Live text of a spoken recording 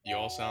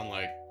sound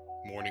like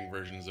morning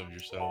versions of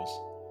yourselves.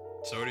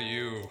 So do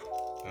you,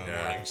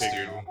 Yeah, morning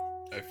stew.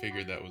 I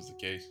figured that was the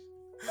case.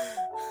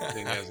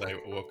 Seeing as I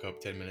woke up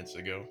 10 minutes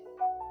ago.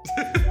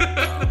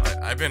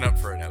 I've been up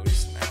for at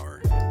least an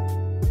hour.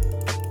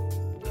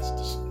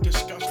 That's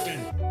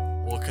disgusting.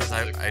 Well, because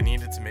I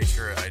needed to make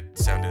sure I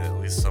sounded at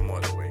least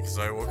somewhat awake. Because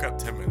I woke up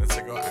 10 minutes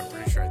ago, I'm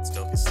pretty sure I'd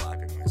still be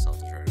slapping myself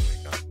to try to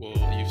wake up.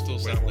 Well, you still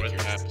sound like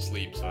you're half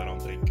asleep, so I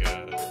don't think it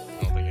helped.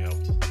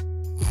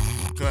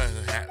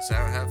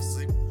 Half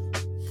asleep.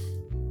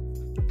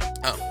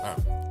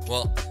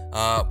 Well,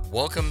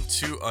 welcome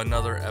to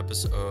another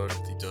episode of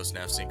the Dos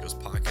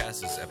 5incos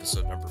podcast. This is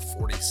episode number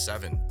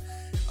 47.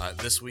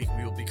 This week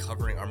we will be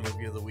covering our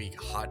movie of the week,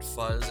 Hot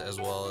Fuzz, as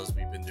well as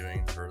we've been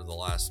doing for the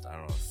last,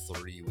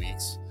 30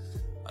 weeks.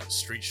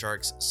 Street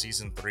Sharks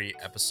Season 3,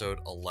 Episode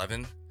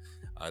 11.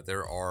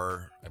 There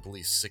are, I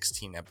believe,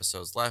 16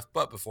 episodes left,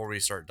 but before we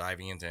start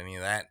diving into any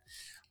of that,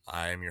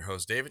 I'm your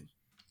host, David.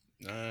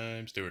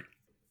 I'm Stuart.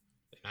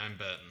 I'm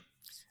Ben.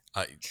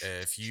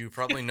 If you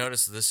probably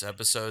noticed, this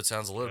episode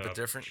sounds a little bit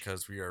different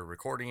because we are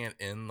recording it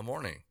in the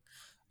morning.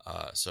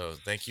 So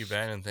thank you,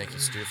 Ben, and thank you,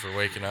 Stu, for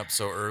waking up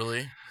so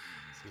early.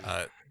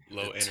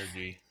 Low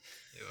energy.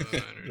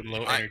 The The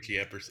low energy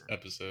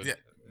episode. Yeah,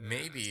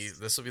 maybe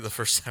this will be the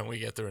first time we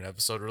get through an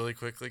episode really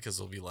quickly because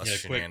there'll be less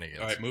shenanigans.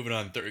 Quick. All right, moving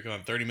on.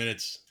 30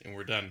 minutes and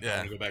we're done. Yeah. I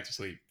want to go back to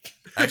sleep.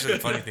 Actually, the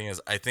funny thing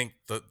is, I think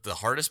the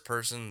hardest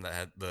person that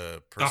had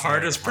the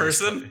hardest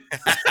person.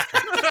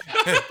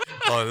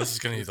 Oh, this is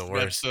gonna be the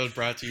worst. Episode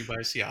brought to you by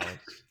Cialis.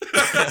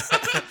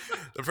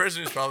 The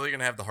person who's probably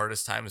gonna have the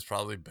hardest time is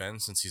probably Ben,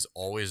 since he's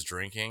always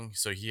drinking.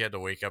 So he had to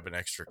wake up an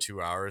extra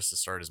 2 hours to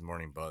start his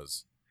morning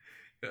buzz.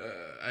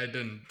 I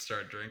didn't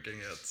start drinking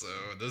yet, so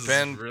this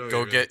Ben, is really go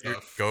really get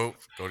tough. go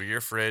to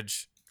your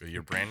fridge, go to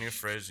your brand new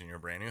fridge in your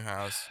brand new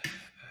house,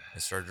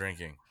 and start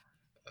drinking.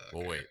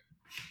 We'll wait.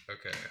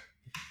 Okay.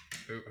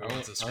 Who I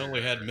wants a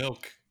only had screwdriver?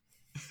 milk.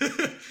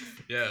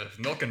 Yeah,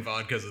 milk and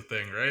vodka's a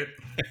thing, right?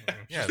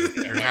 Yeah,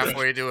 you're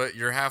halfway to it.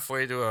 You're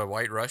halfway to a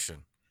White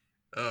Russian.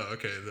 Oh,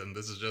 okay. Then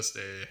this is just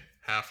a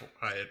half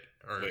height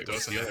or Wait, dose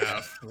what's and the a other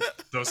half.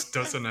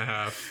 Dose and a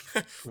half.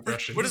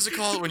 Russian. What is it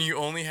called when you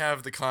only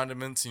have the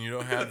condiments and you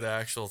don't have the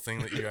actual thing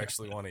that you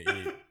actually want to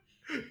eat?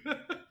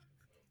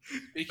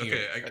 Speaking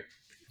Okay, of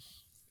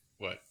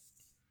what?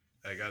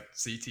 I got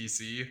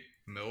CTC,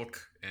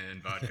 milk,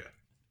 and vodka.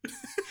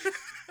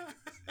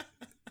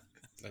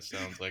 That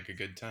sounds like a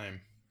good time.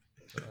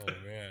 Oh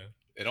man.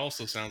 It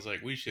also sounds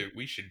like we should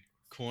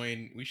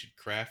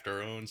craft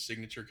our own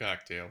signature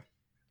cocktail.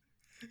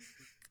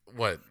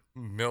 What?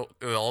 Milk,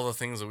 all the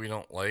things that we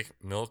don't like.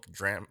 Milk,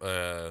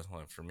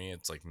 for me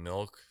it's like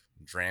milk,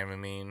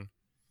 Dramamine.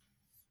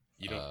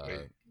 You don't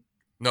wait.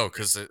 No,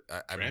 because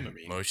I'm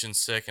Dramamine? motion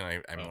sick and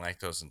I'm Oh.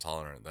 lactose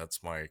intolerant.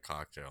 That's my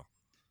cocktail.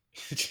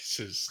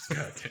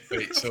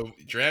 Wait, so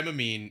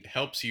Dramamine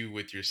helps you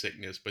with your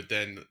sickness, but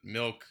then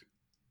milk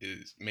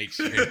makes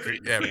you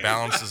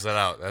Balances it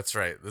out. That's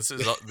right. This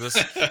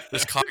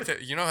cocktail.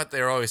 You know what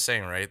they're always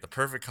saying, right? The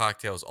perfect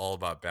cocktail is all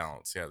about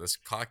balance. Yeah, this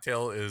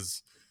cocktail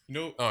is.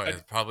 No,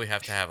 It probably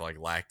have to have like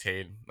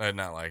lactate. Not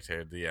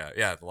lactate. The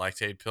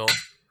lactate pill.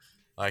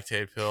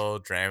 Lactate pill,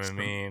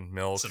 Dramamine,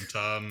 milk. Some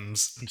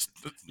Tums.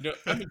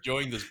 I'm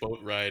enjoying this boat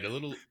ride a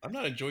little. I'm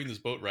not enjoying this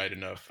boat ride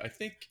enough. I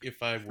think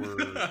if I were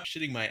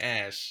shitting my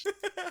ass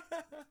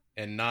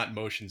and not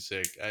motion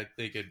sick, I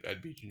think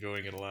I'd be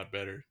enjoying it a lot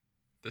better.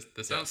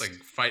 This sounds like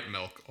fight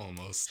milk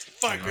almost.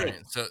 Fight milk.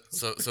 Right.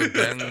 So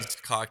Ben's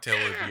cocktail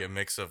would be a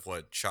mix of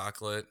what?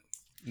 Chocolate.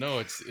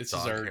 No, this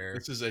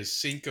is a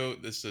cinco.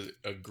 This is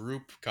a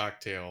group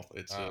cocktail.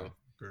 So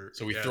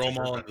we throw them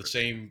all in the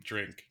same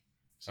drink.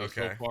 So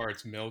Okay. So far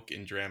it's milk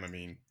and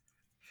Dramamine.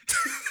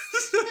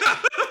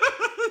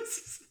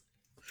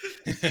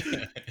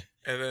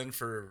 And then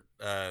for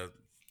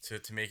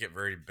to make it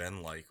very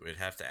Ben-like, we'd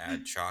have to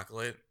add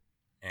chocolate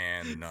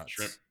and nuts.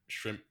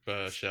 Shrimp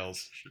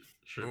shells.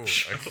 Ooh,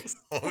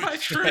 Why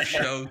shrimp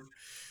shells?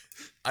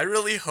 I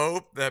really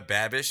hope that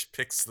Babish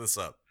picks this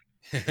up.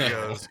 He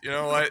goes, you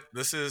know what?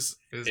 This is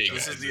Hey, this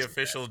guys, is the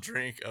official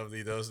drink of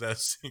the Dos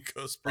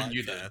 5incos Bring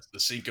you podcast. the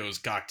Cinco's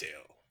cocktail.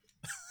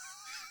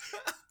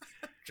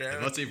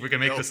 Let's see if we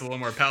can make this a little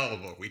more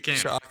palatable. We can't.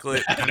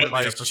 Chocolate, End of the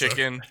Popeye's episode.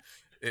 chicken.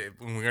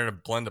 We're gonna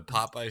blend a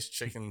Popeye's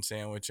chicken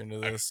sandwich into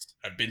this.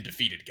 I've been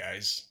defeated,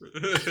 guys.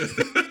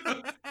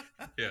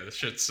 Yeah, this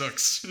shit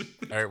sucks.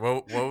 All right,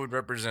 what would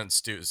represent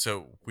Stu?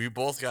 So we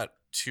both got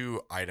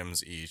 2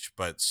 items each,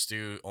 but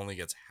Stu only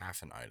gets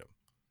half an item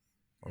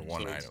or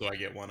one item. So I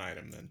get one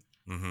item then.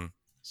 Mm-hmm.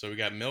 So we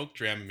got milk,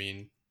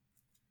 Dramamine,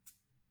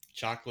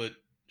 chocolate,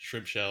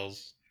 shrimp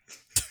shells,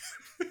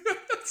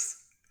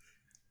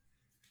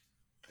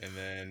 and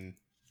then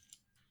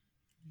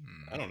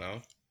I don't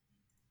know.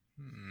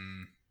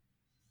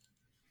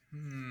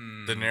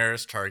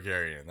 Daenerys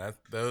Targaryen.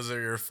 Those are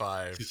your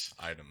 5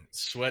 items.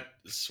 Sweat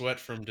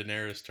from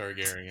Daenerys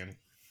Targaryen.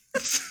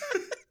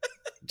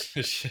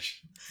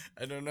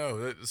 I don't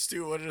know.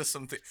 Stu, what are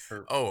some things?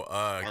 Her Oh,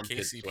 armpit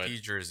KCP sweat.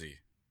 jersey.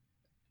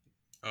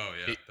 Oh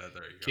yeah, K-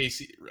 there you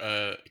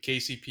go.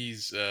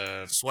 KCP's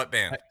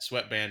Sweatband.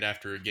 sweatband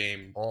after a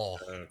game Oh,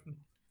 uh,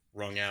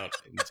 wrung out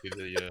into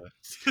the.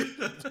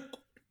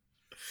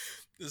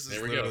 this is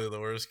There we go. literally the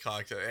worst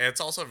cocktail. And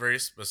it's also very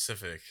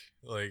specific.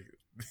 Like,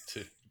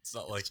 it's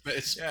not like,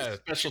 It's yeah,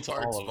 special 2 to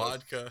parts all of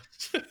vodka.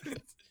 us.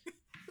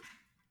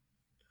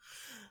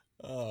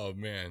 Oh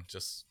man,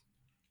 just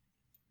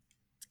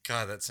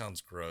God, that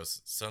sounds gross.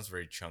 It sounds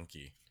very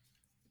chunky.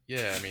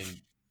 Yeah, I mean,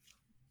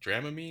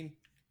 Dramamine.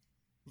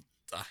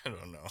 I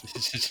don't know.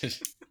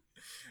 That's,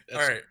 All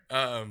right.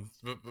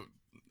 But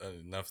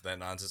enough of that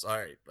nonsense. All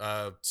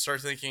right.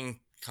 Start thinking.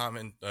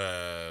 Comment.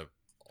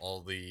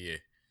 All the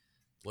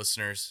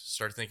listeners,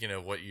 start thinking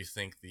of what you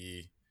think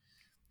the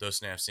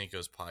Dos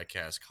Cinco's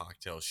podcast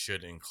cocktail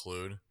should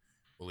include.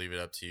 We'll leave it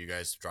up to you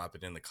guys to drop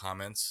it in the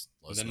comments.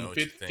 Let and us then know the what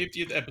you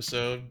think. 50th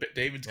episode,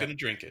 David's Yep. gonna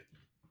drink it.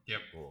 Yep.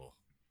 Cool.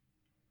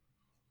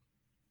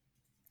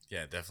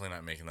 Yeah, definitely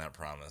not making that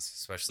promise,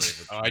 especially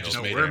if it's Oh, I just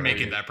No, made we're it making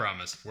for you. that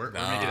promise. We're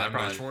Nah, making that I'm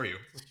promise not- for you.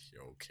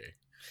 Okay.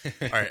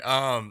 All right.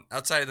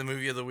 Outside of the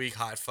movie of the week,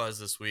 Hot Fuzz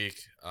this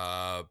week.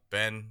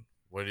 Ben,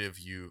 what have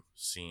you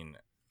seen?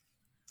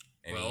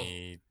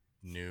 Any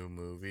new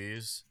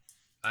movies?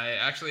 I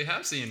actually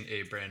have seen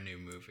a brand new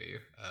movie.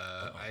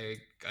 Oh.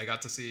 I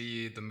got to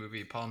see the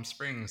movie Palm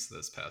Springs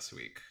this past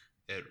week.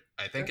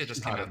 I think it That's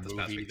just not came a out this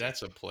past movie. week.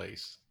 That's a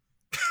place.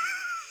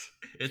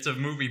 It's a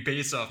movie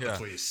based off the Yeah.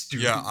 place,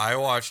 dude. Yeah, I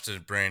watched a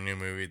brand new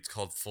movie. It's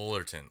called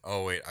Fullerton.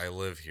 Oh wait, I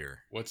live here.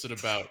 What's it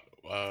about?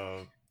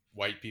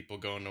 White people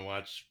going to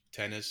watch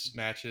tennis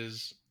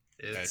matches.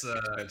 It's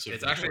expensive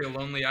it's actually a resort.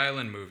 Lonely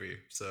Island movie.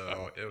 So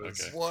Oh, it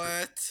was okay.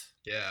 What?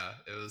 Yeah,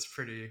 it was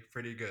pretty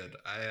good.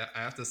 I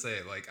have to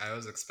say, like, I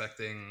was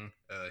expecting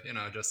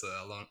just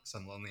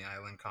some Lonely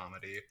Island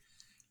comedy,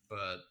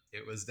 but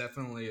it was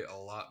definitely a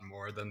lot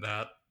more than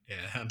that.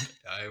 And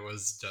I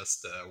was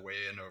just way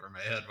in over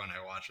my head when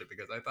I watched it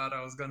because I thought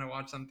I was gonna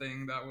watch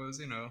something that was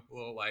a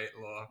little light, a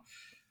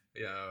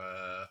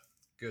little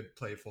good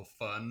playful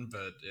fun,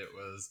 but it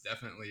was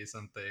definitely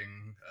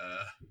something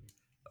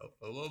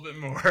a little bit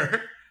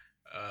more.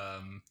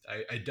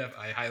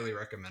 I highly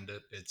recommend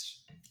it. It's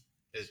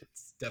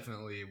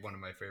definitely one of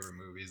my favorite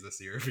movies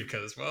this year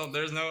because, well,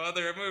 there's no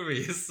other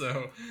movies.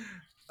 So,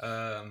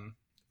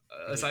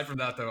 aside from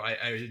that, though,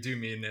 I do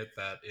mean it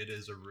that it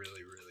is a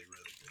really, really,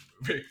 really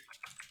good movie.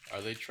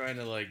 Are they trying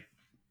to like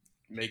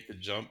make the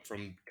jump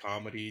from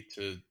comedy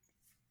to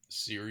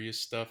serious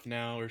stuff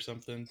now or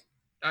something?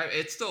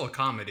 It's still a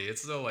comedy.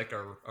 It's still like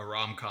a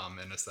rom com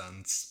in a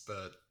sense,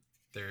 but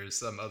there's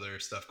some other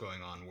stuff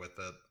going on with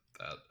it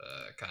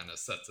that kind of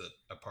sets it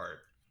apart.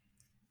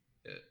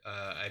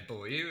 I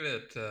believe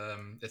it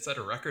set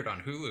a record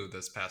on Hulu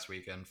this past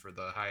weekend for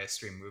the highest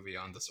streamed movie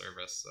on the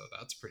service, so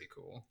that's pretty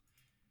cool.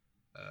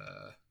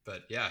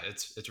 But yeah,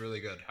 it's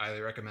really good.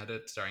 Highly recommend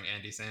it. Starring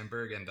Andy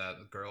Samberg and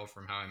that girl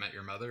from How I Met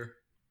Your Mother.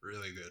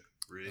 Really good.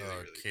 Really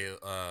good.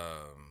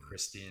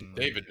 Christine.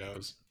 David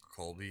knows.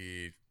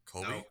 Colby.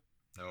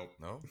 Nope.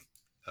 No.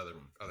 Other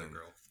Then-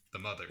 girl. The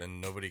mother. Then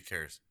nobody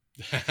cares.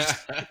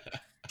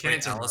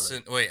 Cancer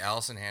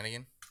Allison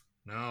Hannigan.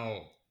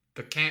 No.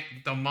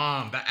 The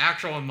mom. The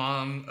actual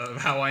mom of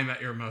How I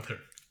Met Your Mother.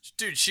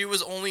 Dude, she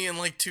was only in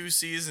like 2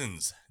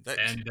 seasons.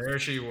 And there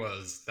she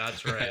was.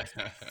 That's right.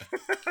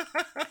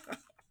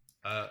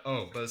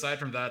 But aside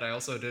from that, I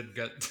also did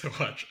get to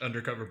watch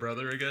Undercover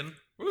Brother again.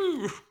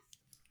 Woo!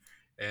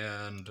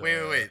 And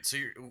Wait. So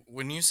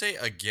when you say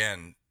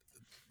again,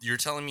 you're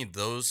telling me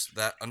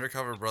that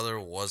Undercover Brother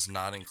was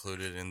not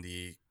included in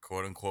the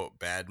quote unquote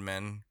bad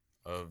men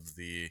of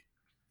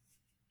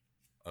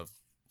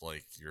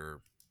like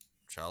your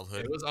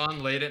childhood? It was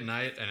on late at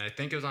night, and I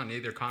think it was on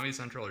either Comedy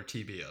Central or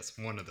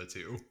TBS, one of the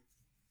two.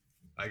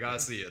 I gotta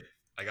see it.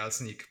 I got a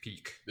sneak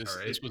peek. This, all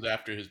right. this was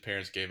after his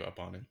parents gave up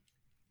on him.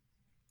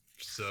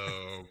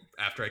 So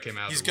after I came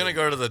out, He's gonna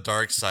go to the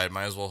dark side.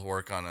 Might as well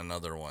work on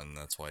another one.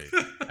 That's why.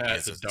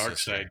 That's the it's dark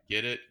just- side.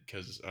 Get it?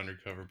 Because it's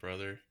Undercover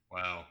Brother.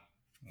 Wow.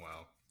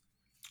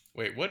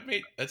 Wait, what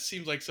made that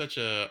seems like such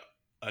a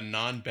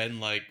non-Ben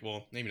like?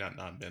 Well, maybe not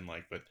non-Ben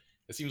like, but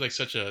it seems like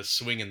such a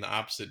swing in the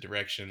opposite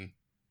direction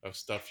of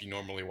stuff you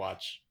normally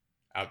watch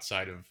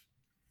outside of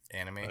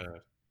Anime.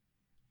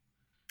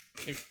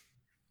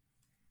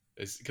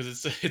 it's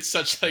because it's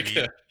such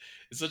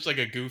like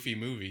a goofy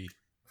movie.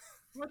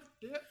 What?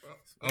 Yeah.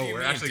 What do you We're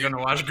mean, actually dude?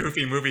 gonna watch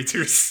Goofy Movie 2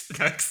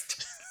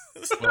 next.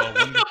 Well,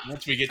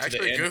 once we get to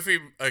Actually, the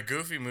a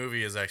goofy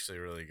movie is actually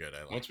really good.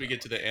 I like once we get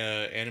to the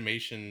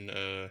animation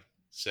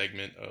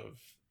segment of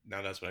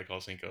now that's what I call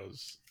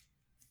Cinco's.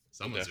 I'll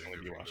Someone's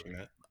definitely doing be Goofy watching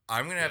Movie. that.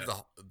 I'm gonna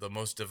have the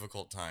most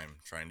difficult time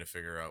trying to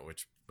figure out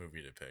which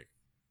movie to pick.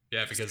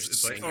 Yeah, because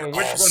it's like, They're oh, which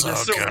all ones? There's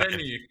so so good.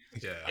 many.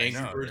 Yeah.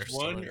 Angry know, Birds they're so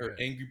 1 or good.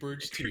 Angry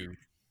Birds 2?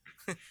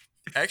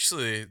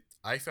 Actually,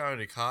 I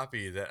found a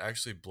copy that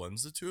actually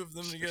blends the two of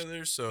them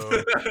together, so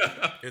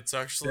it's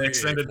actually The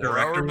extended a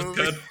 4-hour director's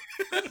movie.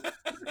 cut.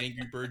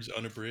 Angry Birds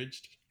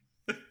Unabridged.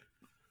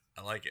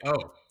 I like it.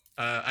 Oh,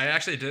 I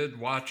actually did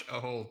watch a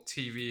whole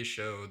TV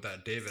show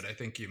that David, I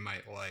think you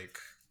might like.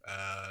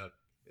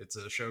 It's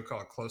a show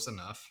called Close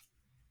Enough.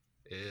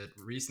 It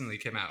recently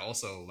came out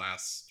also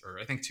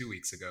I think 2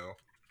 weeks ago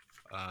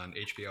on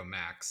HBO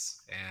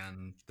Max.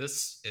 And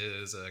this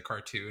is a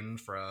cartoon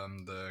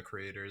from the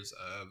creators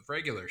of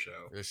Regular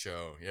Show. The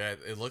show, yeah,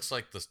 it looks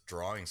like the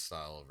drawing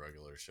style of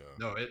Regular Show.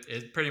 No,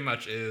 it pretty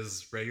much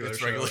is Regular It's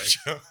Show, Regular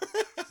Show.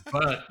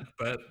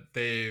 but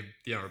they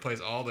replace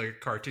all the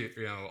cartoon,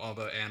 all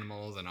the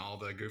animals and all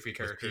the goofy With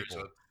characters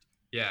people. with,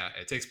 yeah,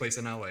 it takes place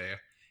in LA,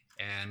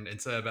 and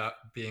instead of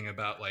being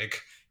about like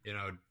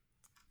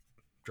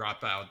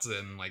dropouts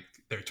in like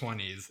their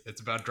 20s,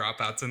 it's about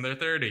dropouts in their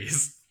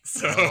 30s.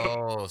 So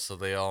Oh, so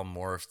they all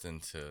morphed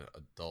into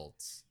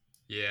adults.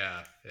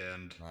 yeah,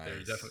 and they're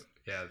Nice. definitely,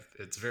 yeah,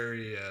 it's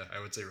very I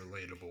would say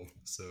relatable.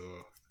 So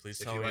Please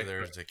if tell you me like,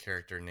 there's a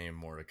character named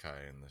Mordecai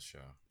in this show.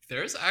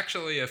 there's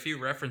actually a few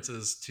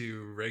references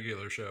to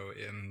Regular Show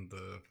in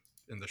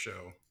the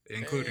show,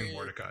 including Hey.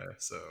 Mordecai.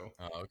 So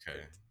Oh,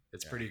 okay.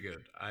 it's Yeah. pretty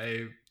good.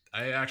 I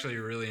actually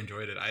really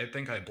enjoyed it. I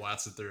think I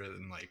blasted through it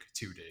in like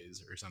 2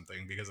 days or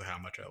something because of how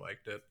much I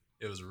liked it.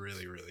 It was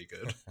really, really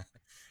good.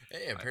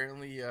 Hey, I,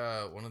 apparently,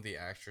 one of the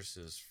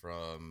actresses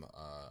from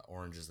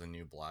Orange Is the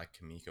New Black,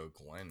 Kimiko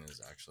Glenn,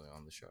 is actually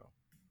on the show.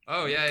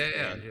 oh yeah, yeah,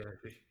 yeah, Man.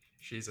 yeah.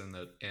 She's in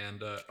it,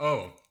 and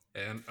oh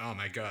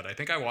my god, I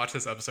think I watched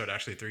this episode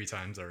actually 3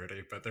 times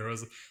already. But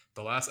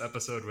the last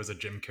episode was a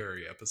Jim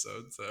Carrey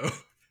episode, so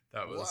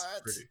that was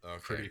What? Okay,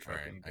 pretty all right.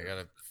 fucking I good.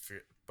 gotta,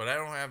 but I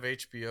don't have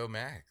HBO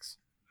Max.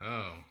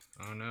 Oh,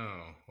 oh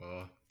no.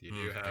 Well, you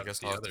do I have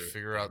guess I'll the have to other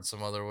figure thing. out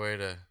some other way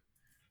to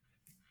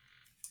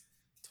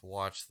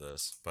watch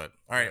this. But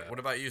all right, Yeah. what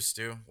about you,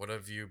 Stu? What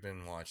have you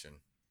been watching?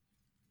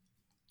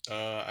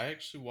 I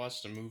actually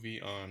watched a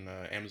movie on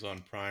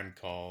Amazon Prime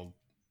called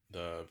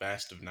The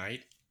Vast of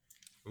Night,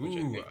 which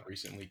I Ooh. think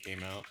recently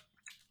came out.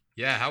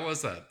 Yeah. How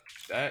was that?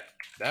 That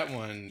that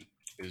one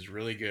is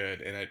really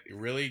good, and it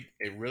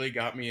really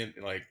got me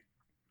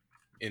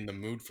in the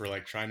mood for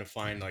like trying to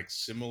find like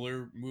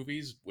similar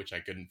movies, which I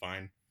couldn't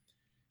find.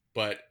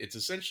 But it's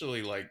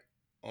essentially like,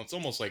 well, it's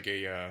almost like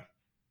a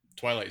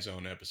Twilight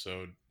Zone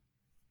episode,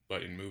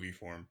 but in movie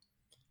form.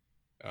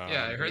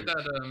 Yeah, I It heard was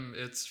that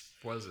it's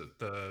was it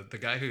the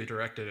guy who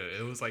directed it.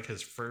 It was like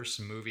his first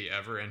movie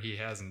ever, and he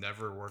has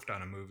never worked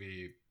on a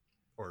movie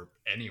or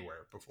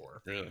anywhere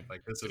before. really,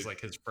 Like this was it,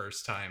 like his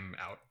first time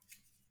out.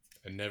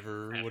 I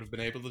never would have been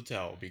able to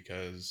tell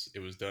because it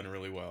was done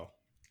really well.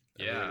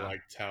 I really Yeah,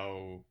 liked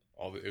how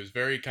it was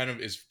very kind of,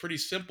 it's pretty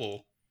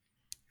simple,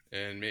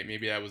 and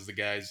maybe that was the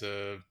guy's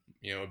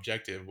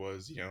objective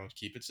was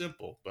keep it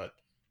simple. But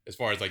as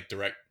far as like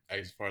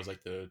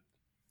the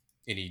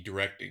any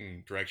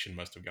direction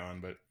must have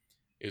gone, but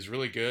it was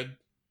really good.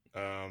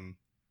 I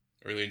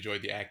really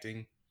enjoyed the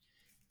acting,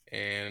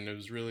 and it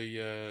was really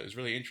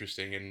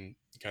interesting, and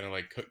kind of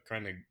like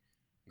kind of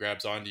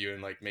grabs onto you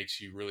and like makes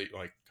you really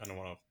like kind of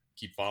want to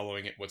keep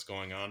following it, what's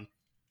going on.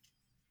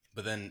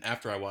 But then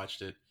after I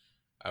watched it,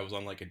 I was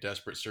on like a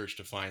desperate search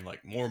to find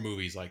like more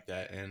movies like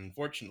that, and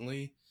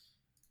unfortunately,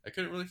 I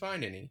couldn't really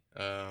find any.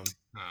 uh,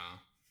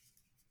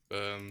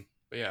 But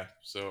yeah,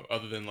 so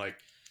other than like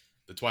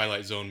the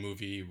Twilight Zone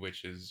movie,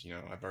 which is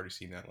I've already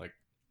seen that like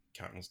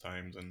countless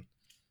times, and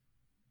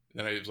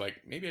then I was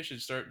like, maybe I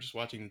should start just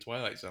watching the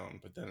Twilight Zone.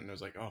 But then I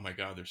was like, oh my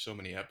god, there's so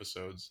many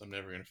episodes, I'm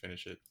never gonna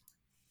finish it.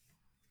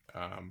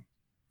 Um,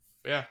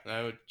 but yeah,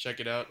 I would check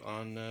it out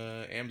on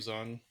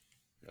Amazon.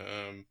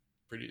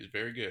 It's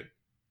very good,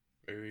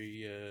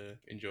 very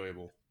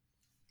enjoyable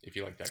if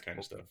you like that kind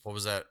of stuff. What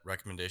was that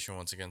recommendation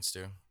once again,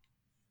 Stu?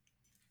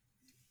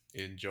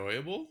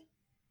 Enjoyable?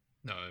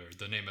 no,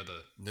 the name of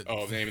the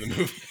Oh, the name of the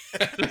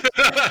movie.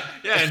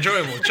 yeah,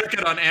 enjoyable. Check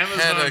it on Had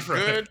Amazon a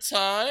Prime. good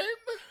time.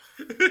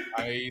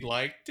 I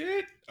liked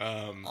it.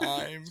 I'm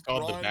It's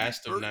called The Ron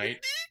Vast of Burgundy.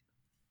 Night.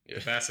 Yeah,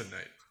 The Basset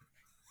Night.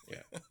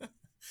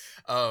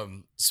 yeah.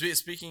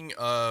 Speaking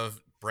of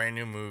brand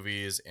new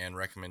movies and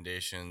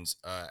recommendations,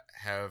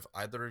 have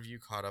either of you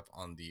caught up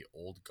on The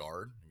Old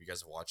Guard? Have you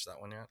guys watched that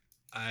one yet?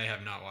 I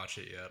have not watched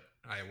it yet.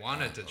 I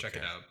wanted to check it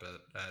Okay. out,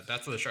 but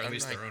that's the I'm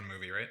Charlize like, Theron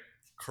movie, right?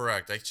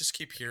 correct. I just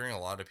keep hearing a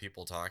lot of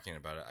people talking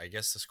about it. I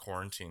guess this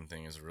quarantine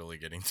thing is really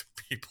getting to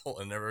people,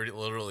 and they're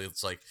literally,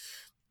 it's like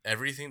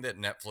everything that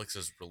Netflix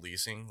is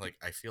releasing. Like,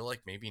 I feel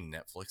like maybe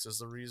Netflix is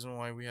the reason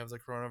why we have the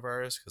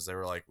coronavirus, because they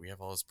were like, we have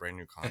all this brand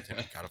new content,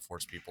 we gotta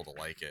force people to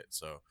like it.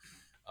 So,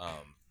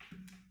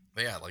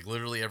 but yeah, like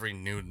literally every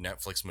new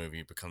Netflix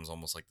movie becomes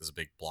almost like this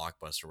big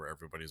blockbuster where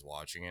everybody's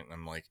watching it, and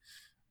I'm like,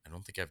 I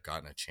don't think I've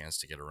gotten a chance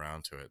to get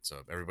around to it.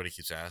 So everybody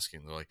keeps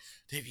asking. They're like,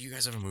 Dave, you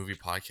guys have a movie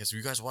podcast. Have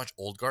you guys watch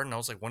Old Guard? And I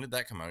was like, when did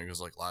that come out? He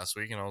was like, last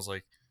week. And I was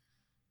like,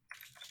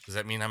 does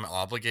that mean I'm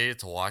obligated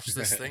to watch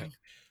this thing?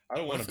 I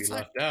don't What want if to be it's not?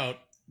 left out.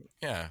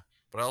 Yeah.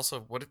 But I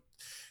also, what if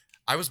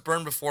I was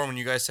burned before when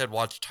you guys said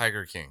watch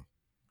Tiger King?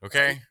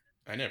 Okay.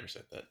 I never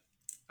said that.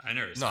 I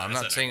never No, said. I'm I not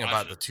said I saying watched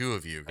about it. the two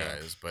of you Oh.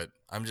 guys, but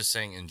I'm just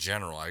saying in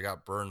general. I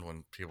got burned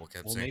when people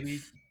kept Well, saying,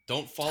 maybe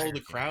don't follow Tiger the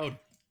King. crowd,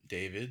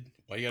 David.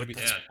 Why you gotta But be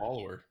that's- the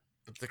follower?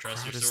 but the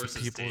Trust crowd your is the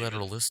sources, people that are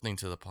David. listening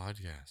to the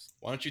podcast.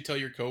 Why don't you tell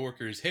your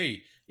coworkers,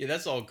 hey, yeah,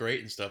 that's all great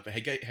and stuff, but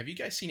hey, guys, have you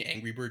guys seen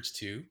Angry Birds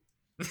 2?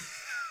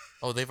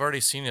 Oh, they've already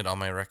seen it on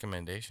my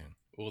recommendation.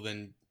 Well,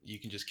 then you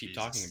can just keep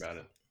talking Jesus. about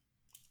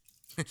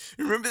it.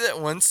 Remember that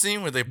one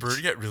scene where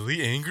Bird got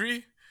really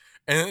angry?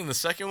 And then in the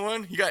second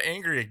one, he got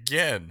angry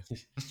again.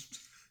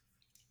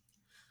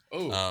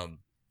 Oh, Um,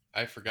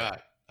 I what?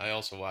 forgot. I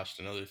also watched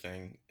another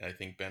thing I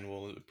think Ben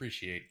will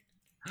appreciate.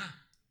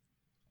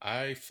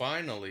 I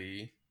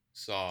finally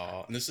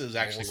saw, and this is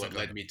What actually was it what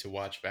led good? me to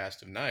watch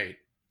Fast of Night.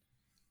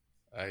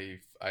 I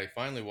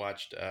finally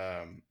watched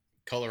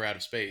Color Out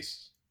of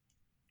Space.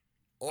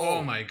 Oh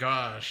Oh, my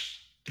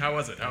gosh. How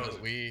was it? I How know was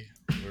it? we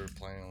were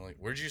planning on, like,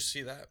 where'd you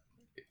see that?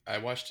 I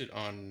watched it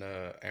on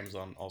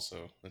Amazon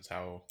also. That's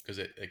how, because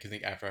I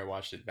think after I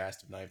watched it,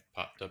 Fast of Night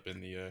popped up in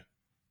the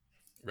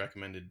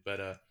recommended.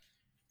 But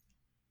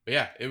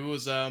yeah, it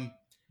was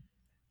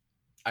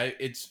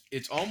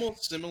it's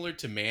almost similar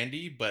to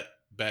Mandy, but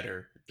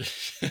better.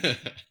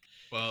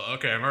 Well,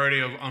 okay, I'm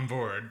already on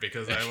board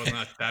because I was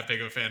not that big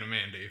of a fan of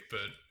Mandy,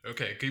 but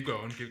okay, keep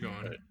going, keep going.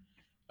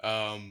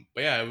 Right.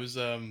 But yeah, it was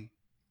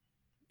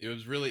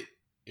really,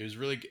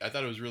 I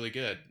thought it was really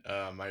good.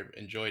 I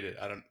enjoyed it.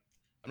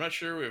 I'm not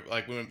sure if,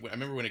 like when I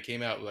remember when it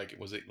came out, like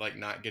was it like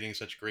not getting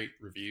such great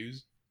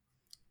reviews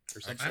or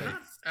I'm something? Actually,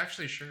 not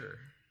actually sure.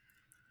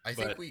 I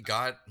think But we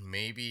got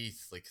maybe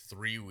like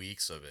 3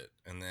 weeks of it,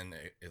 and then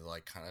it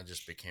like kind of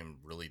just became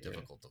really yeah,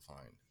 difficult to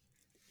find.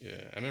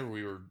 yeah, I remember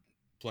we were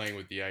playing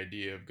with the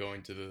idea of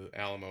going to the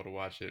Alamo to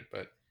watch it,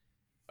 but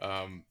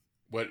um,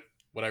 what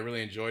what I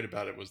really enjoyed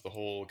about it was the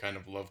whole kind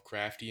of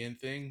Lovecraftian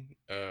thing.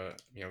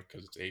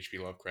 Because it's a H.P.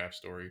 Lovecraft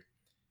story.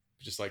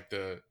 Just like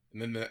and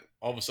then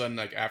all of a sudden,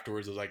 like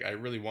afterwards, I was like, I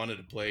really wanted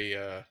to play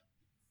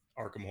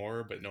Arkham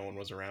Horror, but no one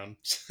was around.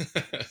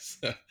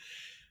 So,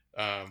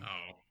 um,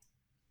 Oh.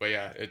 but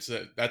yeah,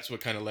 that's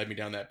what kind of led me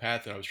down that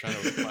path, and I was trying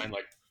to find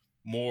like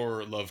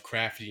more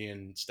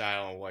Lovecraftian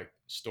style like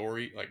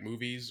story, like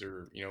movies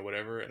or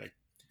whatever, and like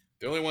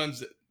the only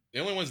ones the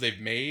only ones they've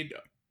made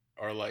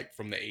are like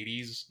from the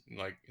 80s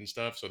like and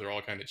stuff, so they're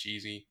all kind of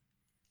cheesy.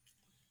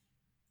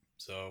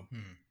 So,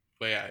 Hmm.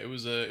 but yeah, it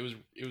was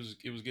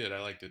good. I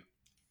liked it.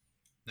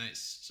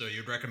 Nice. So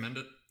you'd recommend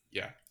it?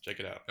 Yeah, check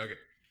it out. Okay.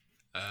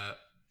 Uh,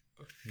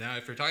 Now,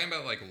 if you're talking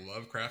about like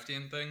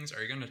Lovecraftian things,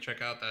 are you going to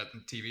check out that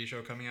TV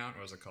show coming out?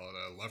 What was it called?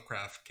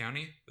 Lovecraft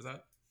County? Is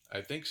that?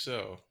 I think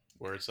so.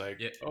 Where it's like,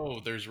 Yeah. oh,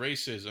 there's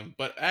racism,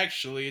 but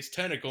actually it's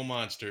tentacle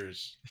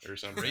monsters or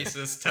something.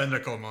 Racist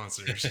tentacle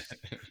monsters.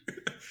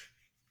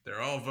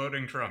 They're all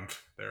voting Trump.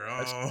 They're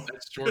that's all.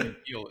 that's Jordan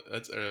Peele.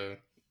 That's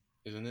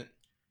isn't it?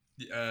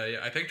 Yeah,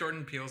 I think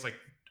Jordan Peele's like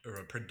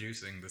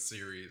producing the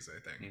series. I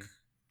think. Mm.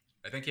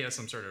 I think he has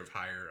some sort of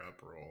higher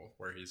up role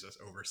where he's just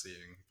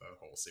overseeing the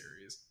whole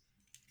series.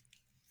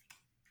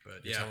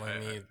 But You're yeah, telling I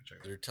me check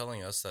it they're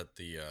telling us that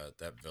the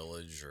that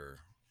village or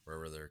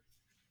wherever they're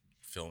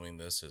filming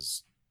this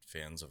is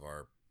fans of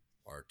our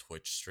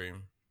Twitch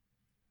stream,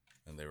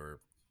 and they were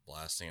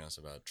blasting us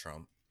about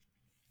Trump.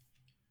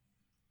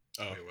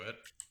 Oh, out. Wait, what?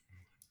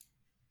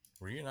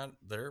 Were you not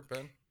there,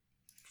 Ben?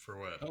 For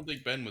what? I don't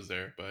think Ben was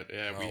there, but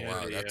yeah, we Oh had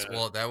wow, that's a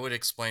well. That would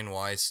explain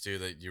why, Stu,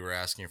 that you were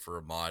asking for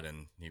a mod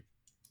and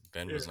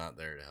Ben Yeah. was not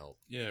there to help.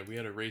 yeah, we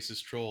had a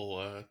racist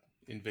troll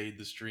invade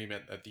the stream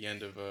at the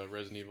end of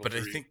Resident Evil But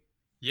 3. I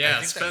Yeah,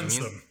 think that spend means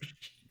some.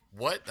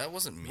 what? That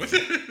wasn't me.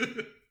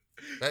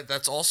 What?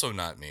 That's also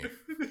not me.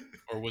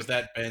 Or was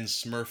that Ben's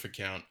Smurf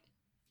account?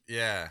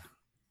 Yeah.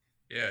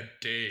 Yeah,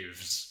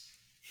 Dave's.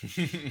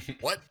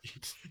 What?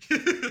 All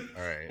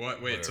right.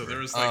 What? Wait, so Whatever. there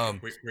was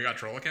like we got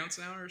troll accounts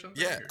now or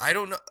something? Yeah. Or- I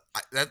don't know.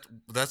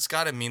 That's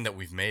got to mean that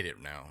we've made it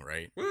now,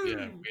 right? Yeah, Woo!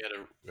 we had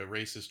a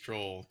racist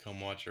troll come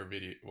watch our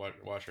video,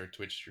 watch our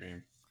Twitch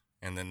stream.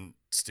 And then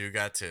Stu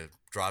got to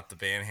drop the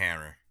band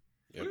hammer.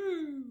 Yep.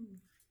 Woo!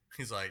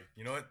 He's like,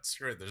 you know what?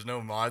 Screw it. There's no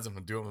mods. I'm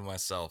gonna do it with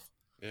myself.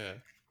 Yeah.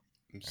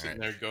 I'm All sitting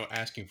right. there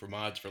asking for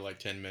mods for like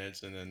 10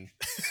 minutes and then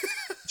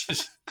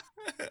just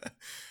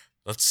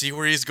Let's see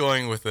where he's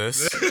going with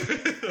this.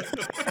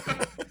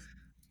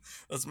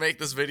 Let's make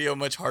this video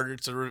much harder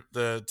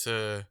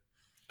to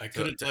I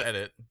couldn't let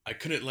edit. I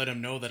couldn't let him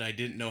know that I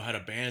didn't know how to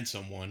ban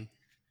someone.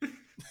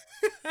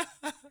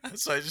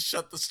 So I just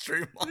shut the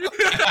stream off.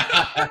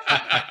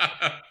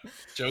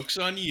 Joke's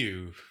on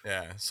you.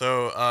 Yeah.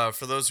 So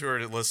for those who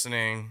are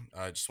listening,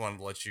 I just wanted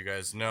to let you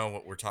guys know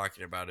what we're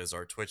talking about is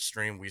our Twitch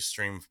stream. We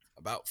stream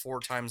about 4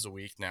 times a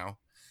week now.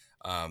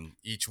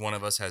 Each one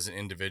of us has an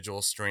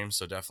individual stream,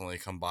 so definitely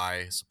come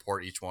by,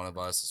 support each one of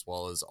us, as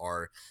well as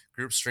our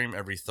group stream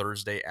every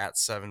Thursday at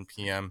 7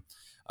 p.m.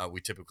 We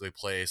typically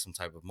play some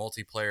type of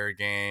multiplayer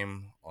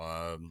game,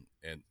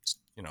 and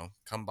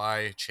come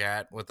by,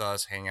 chat with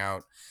us, hang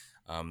out.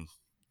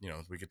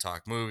 We could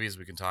talk movies,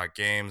 we can talk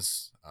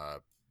games.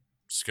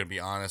 Just gonna be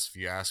honest, if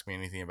you ask me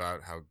anything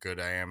about how good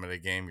I am at a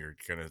game, you're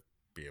gonna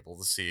be able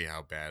to see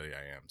how bad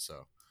I am.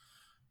 So,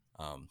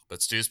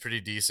 but Stu's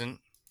pretty decent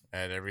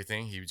at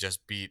everything. He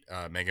just beat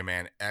Mega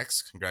Man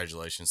X.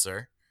 Congratulations,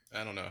 sir.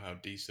 I don't know how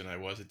decent I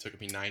was. It took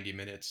me 90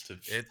 minutes to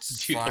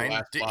It's do the fine.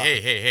 last boss.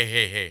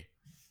 Hey.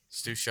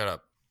 Stu, shut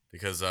up.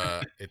 Because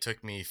it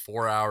took me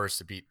 4 hours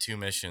to beat 2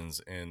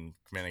 missions in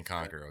Command and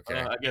Conquer,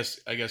 okay?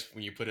 I guess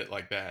when you put it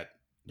like that,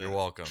 You're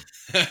welcome.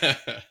 All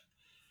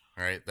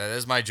right, that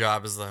is my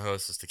job as the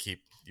host, is to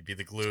be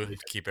the glue to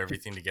keep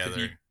everything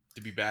together.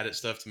 to be bad at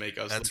stuff to make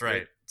us That's look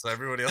right. So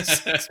everybody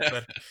else looks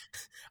better.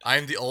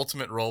 I'm the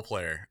ultimate role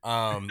player.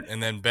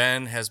 And then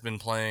Ben has been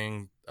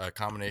playing a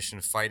combination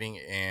of fighting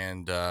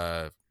and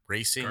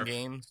racing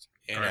games.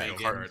 And Garfield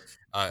games.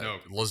 Kart. No,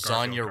 Garfield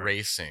Lasagna Kart.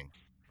 racing.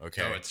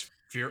 Okay. No, it's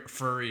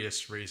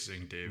Furious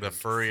Racing, David. The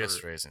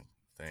furriest racing.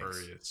 Thanks.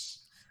 Furious.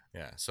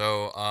 Yeah.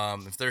 So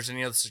if there's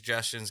any other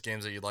suggestions,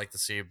 games that you'd like to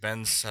see,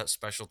 Ben's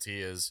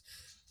specialty is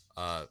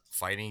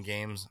fighting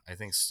games. I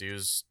think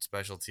Stu's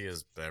specialty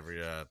is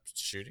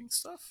shooting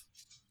stuff.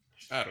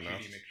 I don't know.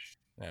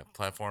 Yeah,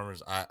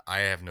 platformers. I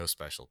have no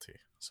specialty.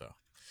 So,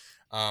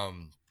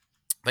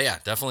 but yeah,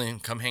 definitely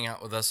come hang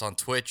out with us on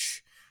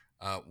Twitch.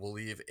 We'll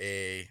leave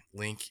a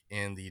link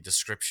in the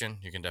description.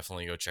 You can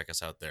definitely go check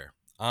us out there.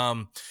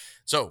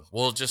 So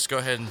we'll just go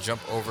ahead and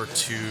jump over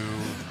to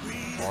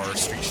our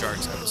Street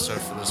Sharks episode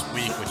for this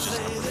week, which is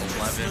number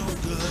 11.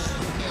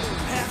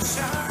 Half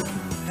shark,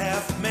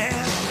 half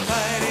man,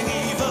 fighting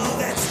evil,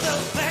 that's the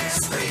plan.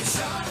 Street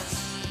Sharks.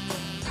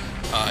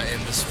 In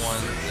this one,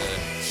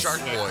 the Shark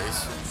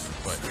Boys.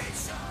 But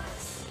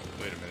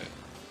wait a minute.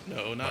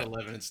 No, not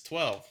 11. It's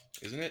 12,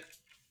 isn't it?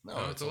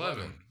 No, it's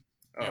 11.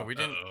 Oh, yeah, we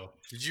didn't.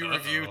 Did you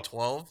review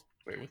 12?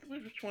 Wait,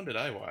 which one did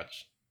I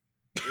watch?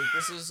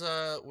 This is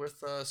with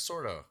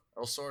Sordo,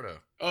 El Sordo.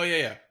 Oh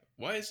yeah.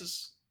 Why is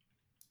this?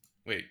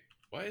 Wait,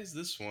 why is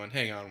this one?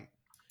 Hang on.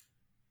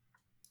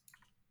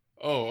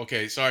 Oh,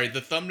 okay. Sorry.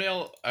 The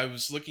thumbnail. I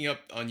was looking up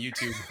on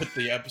YouTube what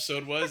the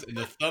episode was, and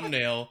the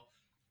thumbnail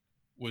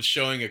was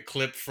showing a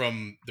clip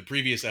from the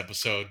previous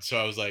episode. So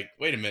I was like,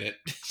 wait a minute.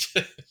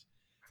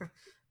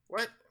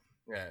 What?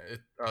 Yeah.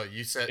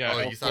 You said. Yeah,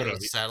 you thought it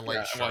was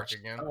Satellite Shark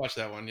again. I watched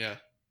that one. Yeah.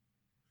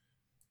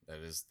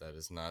 That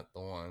is not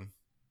the one.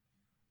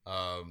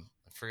 I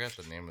forgot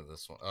the name of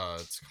this one.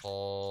 It's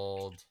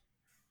called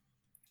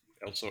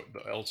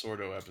the El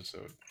Sordo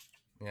episode.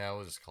 Yeah,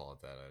 we'll just call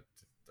it that.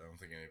 I don't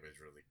think anybody's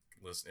really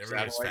listening.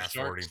 Everybody's Satellite fast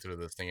forwarding Sharks? through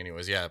this thing,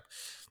 anyways. Yeah.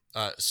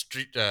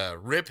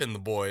 Rip and the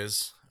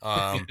boys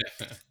find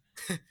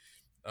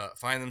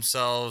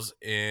themselves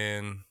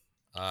in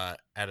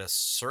at a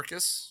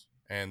circus,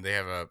 and they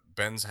have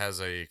Benz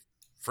has a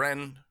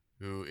friend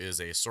who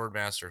is a sword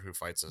master who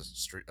fights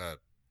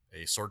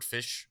a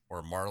swordfish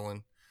or a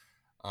marlin.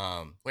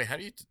 Wait,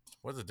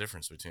 what's the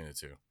difference between the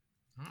two?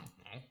 I don't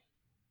know.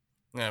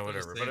 Yeah,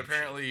 whatever. But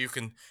apparently you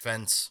can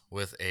fence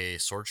with a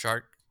sword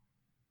shark.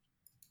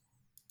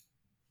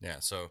 Yeah,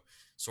 so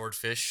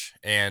swordfish,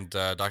 and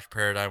Dr.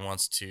 Paradigm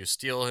wants to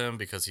steal him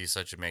because he's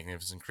such a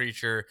magnificent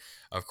creature.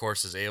 Of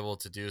course, is able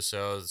to do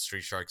so. The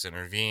street sharks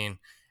intervene,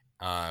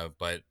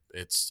 but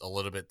it's a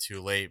little bit too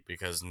late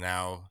because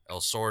now El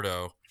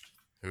Sordo,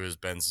 who is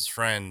Ben's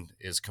friend,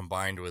 is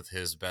combined with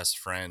his best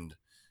friend,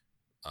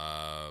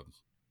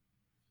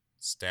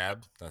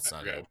 Stab. That's I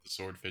not forgot it. what the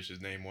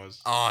swordfish's name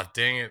was. Oh,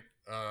 dang it.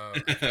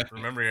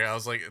 Remember, I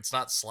was like, it's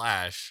not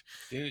Slash.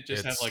 Didn't it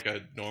just have like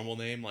a normal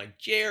name, like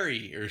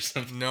Jerry or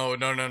something? No.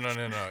 It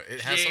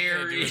has something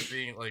to do with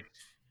being like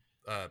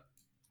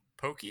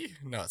Pokey.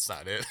 No, it's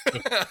not it.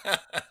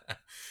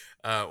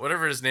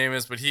 Whatever his name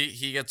is, but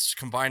he gets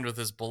combined with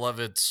his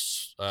beloved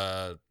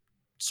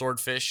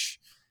swordfish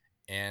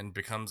and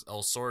becomes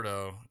El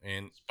Sordo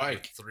in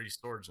Spike. 3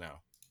 swords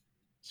now.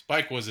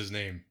 Spike was his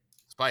name.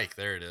 Spike,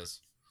 there it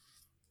is.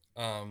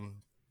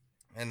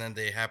 And then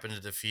they happen to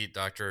defeat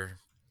Dr.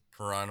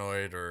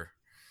 Paranoid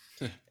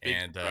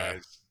and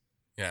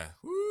yeah.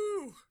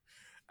 Woo!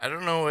 I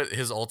don't know what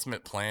his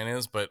ultimate plan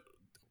is, but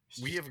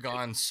we have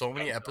gone so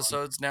many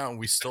episodes now and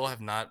we still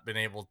have not been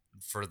able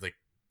for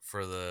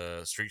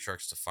the Street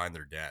Sharks to find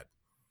their dad.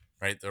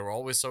 Right? They're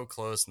always so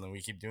close, and then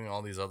we keep doing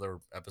all these other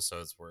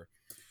episodes where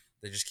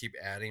they just keep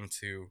adding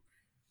to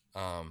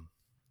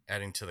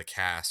the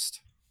cast.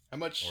 How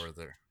much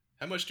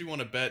do you want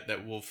to bet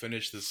that we'll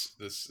finish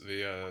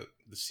the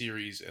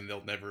series and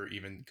they'll never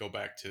even go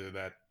back to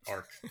that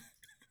arc?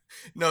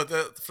 No,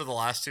 for the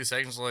last 2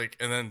 seconds, like,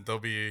 and then there'll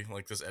be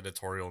like this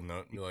editorial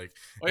note and be like,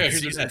 oh yeah,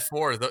 season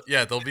 4,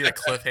 there'll be a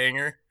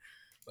cliffhanger,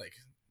 like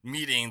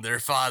meeting their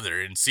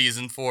father in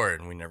season 4,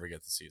 and we never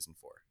get to season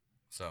 4.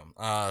 So,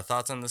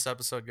 thoughts on this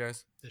episode,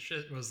 guys? This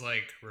shit was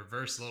like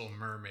reverse Little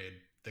Mermaid.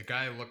 The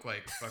guy looked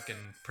like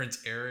fucking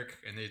Prince Eric,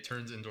 and then he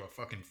turns into a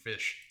fucking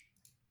fish.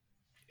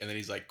 And then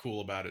he's like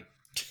cool about it.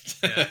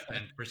 Yeah,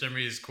 and for some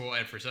reason he's cool,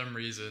 and for some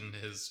reason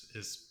his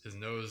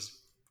nose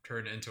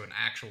turned into an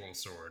actual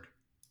sword.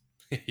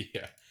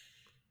 Yeah.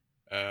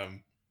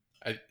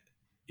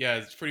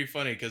 It's pretty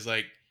funny because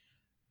like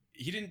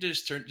he didn't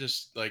just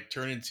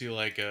turn into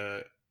like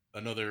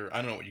another, I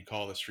don't know what you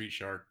call the street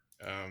shark,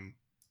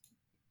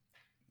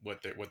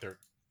 what they're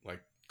like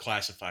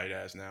classified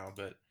as now,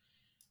 but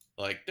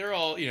like they're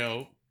all,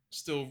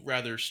 still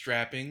rather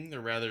strapping.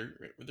 They're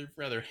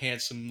rather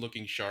handsome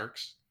looking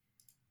sharks.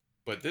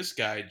 But this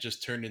guy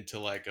just turned into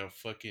like a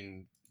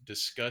fucking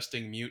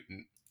disgusting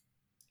mutant,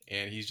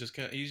 and he's just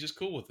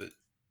cool with it.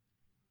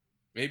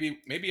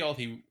 Maybe all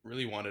he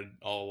really wanted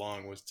all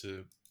along was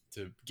to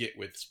get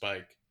with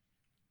Spike.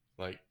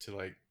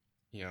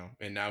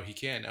 and now he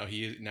can. Now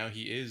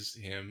he is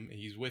him.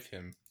 He's with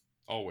him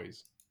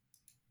always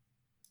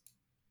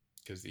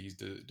because he's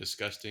the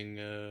disgusting.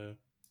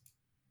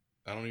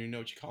 I don't even know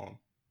what you call him.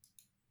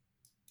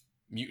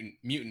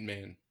 Mutant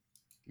man,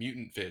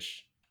 mutant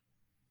fish.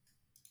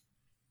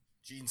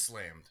 Gene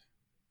slammed.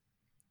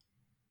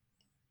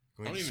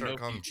 Can I we don't just even know start if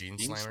calling he them Gene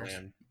Gene Slammers?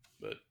 slammed,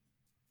 but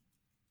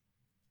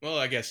well,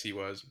 I guess he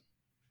was.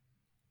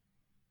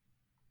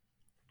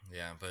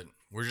 Yeah, but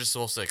we're just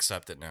supposed to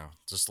accept it now.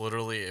 Just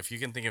literally, if you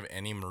can think of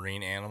any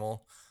marine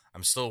animal,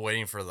 I'm still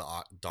waiting for the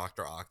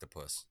Doctor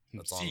Octopus.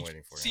 That's all I'm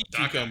waiting for Sea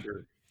Doc Ock.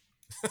 cucumber.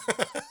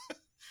 now.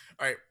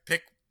 All right,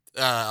 pick.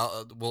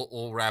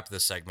 We'll wrap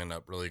this segment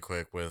up really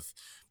quick with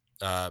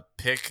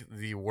pick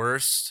the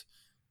worst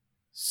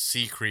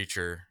sea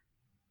creature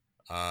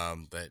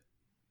that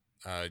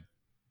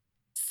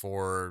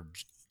for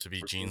to be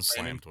For Gene Gene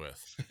slamming? slammed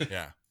with.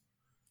 Yeah,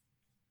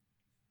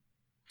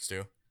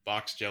 Stu.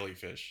 Box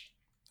jellyfish.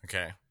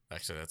 Okay,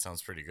 actually, that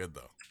sounds pretty good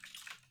though.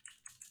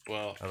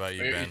 Well, How about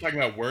you, are you Ben? talking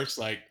about worse,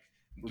 like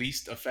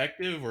least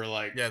effective, or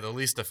like? Yeah, the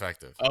least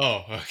effective.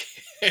 Oh,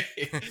 okay.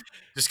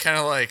 Just kind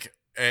of like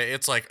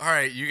it's like, all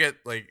right, you get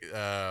like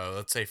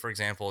let's say for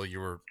example you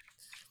were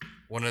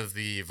one of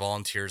the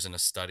volunteers in a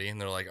study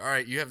and they're like, all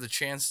right, you have the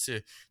chance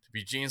to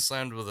be gene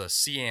slammed with a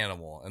sea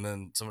animal, and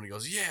then somebody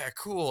goes, yeah,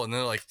 cool, and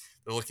they're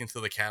looking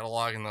through the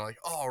catalog and they're like,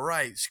 all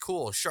right, it's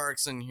cool,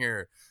 sharks in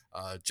here,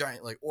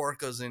 giant like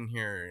orcas in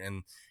here,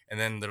 and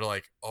then they're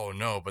like, oh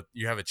no, but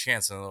you have a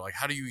chance, and they're like,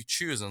 how do you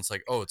choose? And it's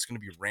like, oh, it's going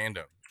to be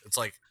random. It's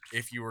like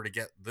if you were to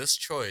get this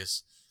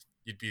choice,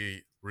 you'd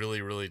be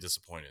really really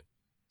disappointed.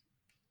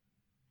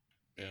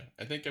 Yeah,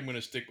 I think I'm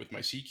gonna stick with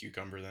my sea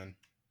cucumber then.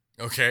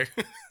 Okay.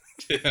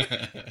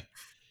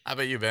 How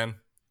about you, Ben?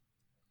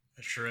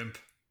 A shrimp.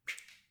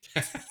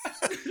 Ben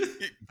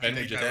I would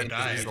think just that would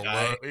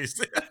die. He's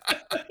die.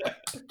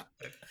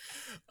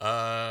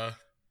 uh,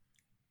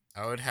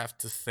 I would have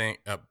to think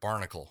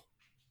barnacle.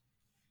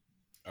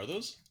 Are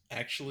those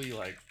actually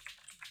like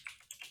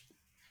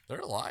They're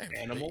alive.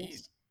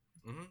 animals?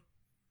 Mm-hmm.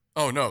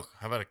 Oh no!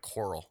 How about a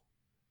coral?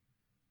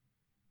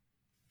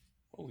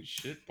 Holy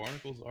shit,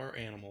 barnacles are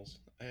animals.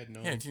 I had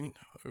no. Yeah.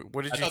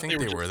 What I did you thought think they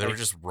were they were? just They were like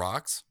just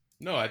rocks.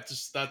 no. I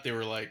just thought they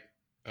were like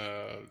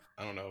I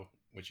don't know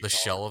what you The call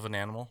shell of an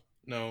animal.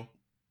 it. No,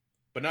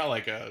 but not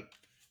like a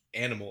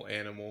animal,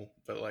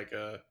 but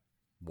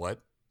What?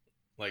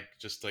 like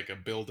just like a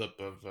buildup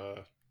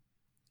of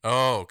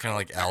Oh, I kind of don't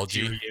like know,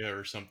 algae. bacteria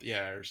or something.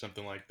 Yeah, or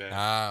something like that.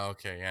 Ah,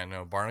 okay. Yeah,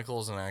 no. Barnacle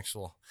is an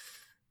actual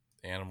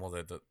animal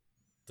that Oh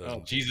doesn't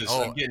take. Jesus,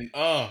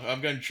 Oh.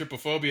 I'm getting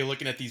trypophobia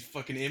looking at these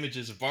fucking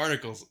images of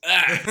barnacles.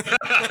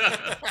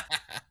 Ah,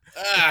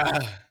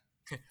 ah,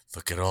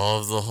 Look at all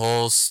of the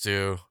holes,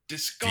 Stu.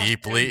 disgusting.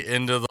 Deeply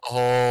into the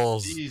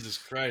holes. Jesus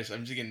Christ,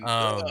 I'm just getting.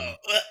 Um.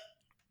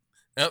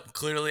 Yep.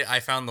 Clearly, I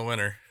found the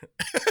winner.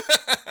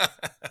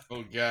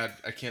 Oh God,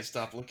 I can't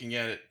stop looking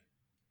at it.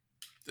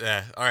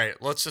 Yeah. All right.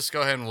 Let's just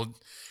go ahead and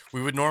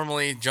we would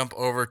normally jump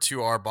over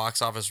to our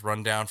box office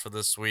rundown for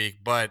this week,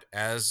 but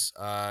as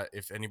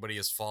if anybody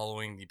is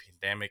following, the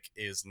pandemic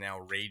is now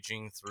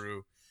raging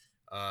through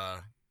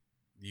the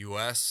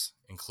U.S.,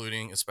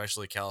 including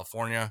especially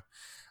California,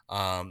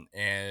 and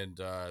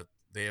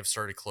they have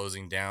started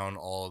closing down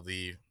all of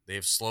the. They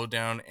have slowed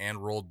down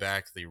and rolled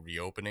back the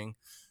reopening,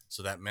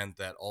 so that meant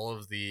that all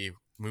of the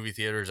movie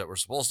theaters that were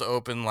supposed to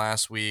open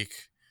last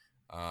week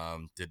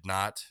did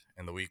not,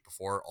 and the week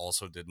before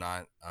also did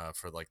not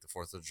for like the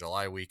 4th of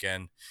July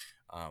weekend.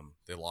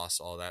 They lost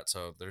all that,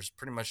 so there's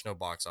pretty much no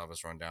box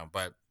office rundown.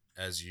 But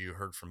as you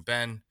heard from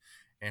Ben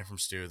and from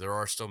Stu, there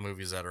are still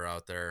movies that are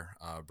out there,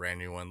 brand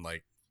new one,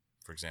 like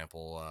for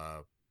example,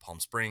 Palm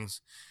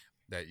Springs,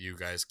 that you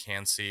guys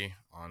can see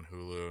on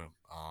Hulu,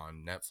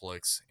 on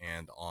Netflix,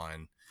 and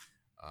on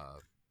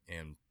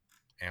in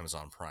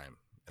Amazon Prime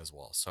as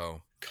well.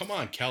 So Come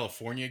on,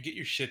 California, get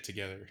your shit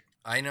together.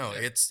 I know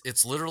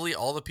it's literally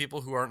all the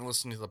people who aren't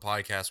listening to the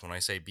podcast. When I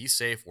say be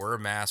safe, wear a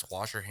mask,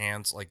 wash your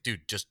hands, like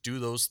dude, just do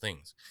those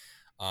things.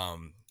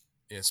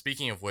 Yeah,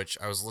 speaking of which,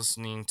 I was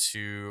listening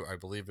to, I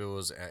believe it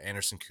was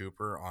Anderson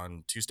Cooper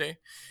on Tuesday,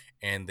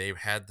 and they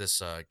had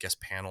this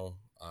guest panel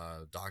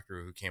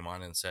doctor who came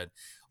on and said,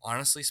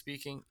 honestly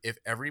speaking, if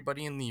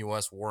everybody in the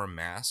U.S. wore a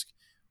mask,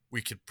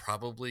 we could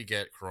probably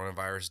get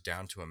coronavirus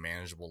down to a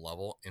manageable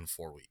level in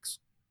 4 weeks.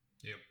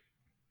 Yep.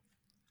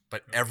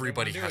 But But we don't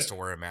everybody wanna do has it. to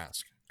wear a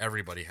mask.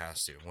 Everybody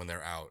has to when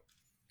they're out,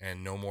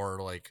 and no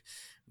more like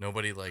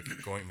nobody like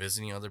going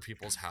visiting other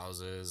people's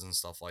houses and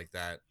stuff like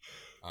that.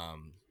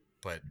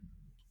 But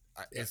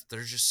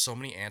there's just so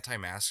many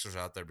anti-maskers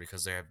out there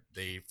because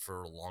they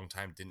for a long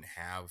time didn't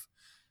have.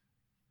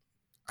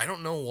 I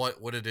don't know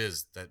what it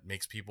is that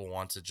makes people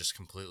want to just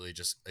completely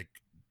just like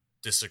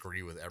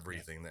disagree with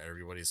everything that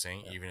everybody's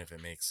saying, even if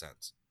it makes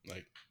sense.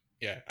 Like,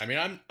 yeah, I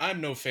mean,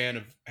 I'm no fan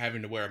of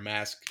having to wear a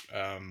mask.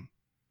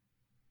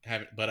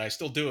 But I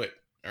still do it.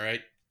 All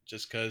right,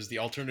 just because the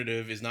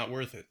alternative is not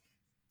worth it.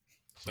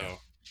 So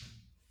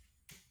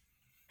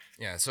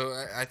Yeah, so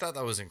I thought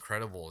that was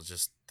incredible.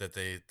 Just that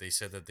they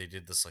said that they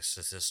did this like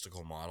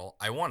statistical model.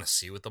 I want to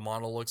see what the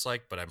model looks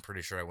like, but I'm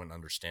pretty sure I wouldn't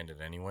understand it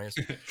anyways.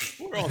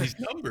 What are all these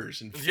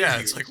numbers and Yeah,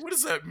 it's like, figures? what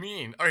does that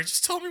mean? All right,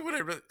 just tell me what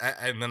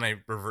and then I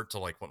revert to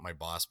like what my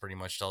boss pretty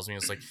much tells me.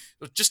 It's like,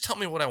 just tell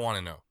me what I want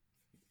to know.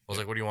 I was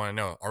like, what do you want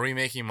to know? Are we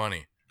making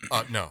money?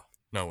 No,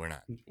 we're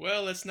not.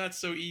 Well, it's not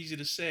so easy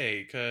to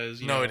say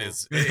because No, it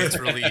is. It's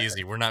really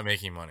easy. We're not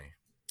making money.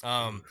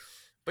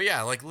 But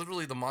yeah, like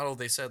literally the model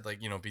they said, like,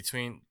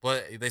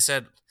 but they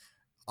said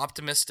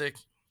optimistic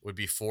would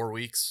be 4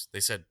 weeks.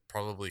 They said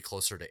probably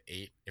closer to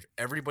 8. If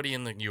everybody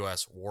in the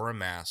U.S. wore a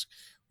mask,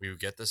 we would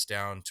get this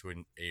down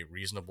to a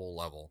reasonable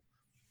level.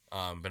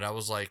 But I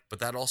was like, but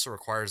that also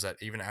requires that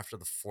even after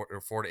the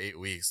 4 to 8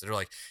 weeks, they're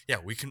like, yeah,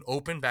 we can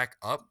open back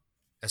up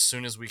as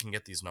soon as we can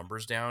get these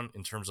numbers down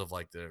in terms of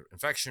like the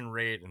infection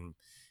rate and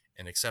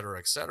et cetera,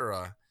 et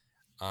cetera.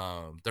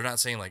 They're not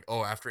saying like,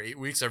 oh, after 8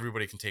 weeks,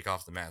 everybody can take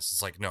off the mask.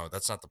 It's like, no,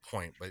 that's not the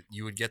point. But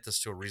you would get this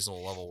to a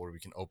reasonable level where we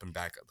can open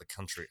back the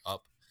country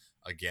up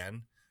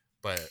again.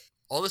 But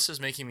all this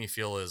is making me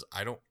feel is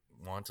I don't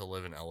want to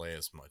live in LA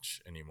as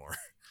much anymore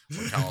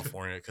or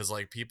California because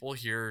like people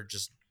here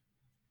just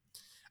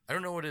I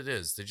don't know what it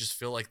is. They just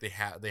feel like they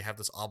have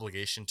this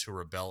obligation to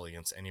rebel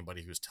against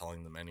anybody who's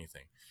telling them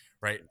anything.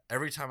 Right?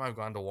 Every time I've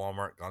gone to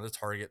Walmart, gone to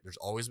Target, there's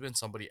always been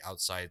somebody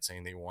outside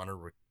saying they want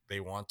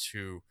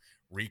to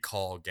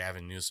recall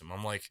Gavin Newsom.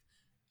 I'm like,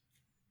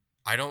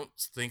 I don't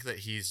think that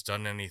he's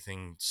done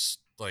anything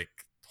like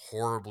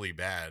horribly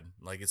bad.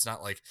 Like it's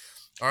not like,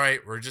 all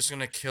right, we're just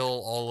gonna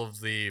kill all of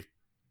the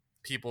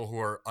people who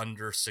are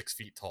under 6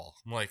 feet tall.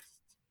 I'm like,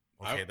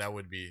 okay, I, that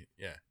would be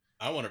yeah.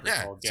 I want to Yeah.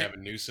 recall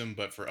Gavin Newsom,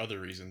 but for other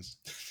reasons.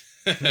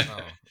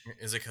 Oh,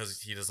 is it because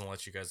he doesn't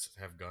let you guys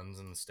have guns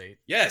in the state?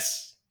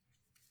 Yes.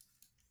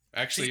 See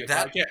Actually,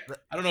 that?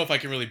 I don't know if I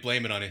can really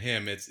blame it on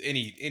him. It's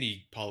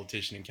any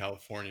politician in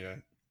California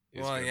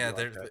is Well, going to be yeah.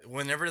 like that.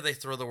 Whenever they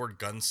throw the word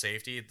gun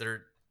safety,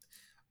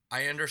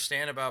 I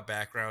understand about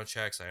background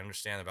checks. I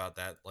understand about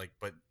that. Like,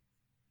 but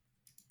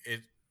it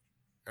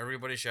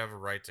everybody should have a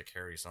right to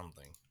carry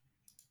something,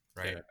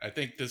 right? Yeah, I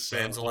think this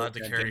Ben's whole allowed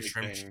to carry pandemic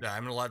shrimp. thing,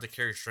 I'm allowed to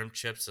carry shrimp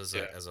chips as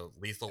yeah, a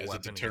lethal as a weapon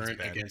against deterrent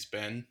Ben. against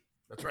Ben.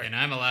 That's right. And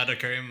I'm allowed to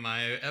carry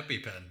my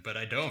EpiPen, but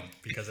I don't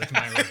because it's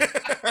my right.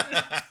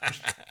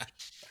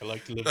 I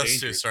like to live That's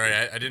true. dangerously. Sorry,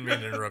 I didn't mean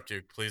to interrupt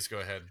you. Please go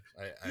ahead.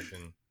 I've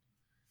been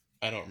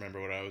I don't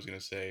remember what I was going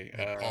to say.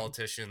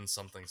 politicians,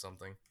 something.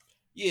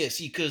 Yeah,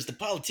 see, because the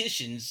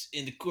politicians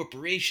and the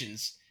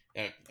corporations.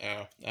 I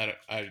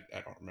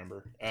don't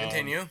remember.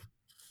 Continue.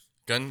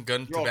 Gun They're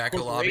all tobacco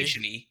lobby.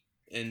 corporation-y,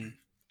 and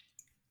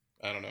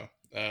I don't know.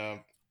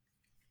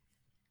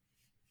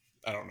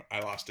 I don't know.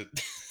 I lost it.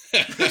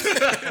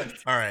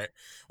 All right.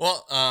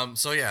 Well,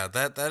 so yeah,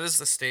 that is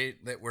the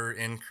state that we're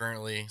in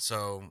currently.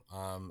 So,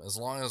 as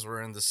long as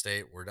we're in the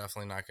state, we're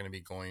definitely not going to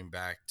be going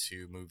back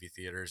to movie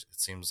theaters. It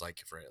seems like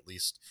for at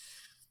least,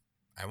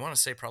 I want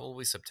to say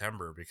probably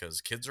September because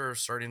kids are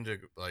starting to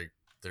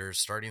there's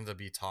starting to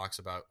be talks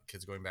about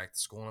kids going back to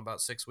school in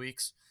about 6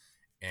 weeks,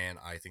 and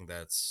I think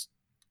that's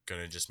going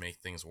to just make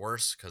things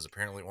worse because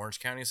apparently Orange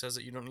County says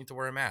that you don't need to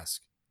wear a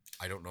mask.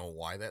 I don't know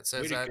why that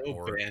says Way to that go,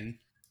 or Ben.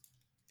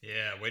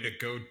 Yeah, way to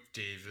go,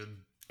 David.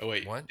 Oh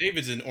wait, What?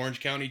 David's in Orange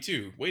County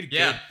too. Way to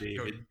Yeah, go,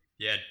 David.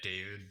 Yeah,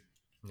 David.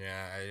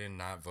 Yeah, I did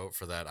not vote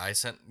for that. I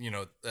sent,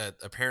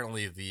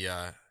 apparently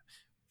the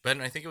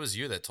Ben, I think it was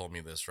you that told me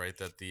this, right?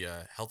 That the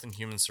Health and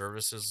Human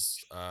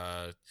Services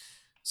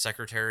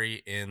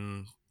secretary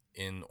in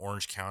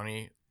Orange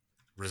County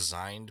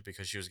resigned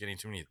because she was getting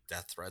too many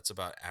death threats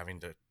about having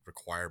to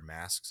require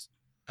masks.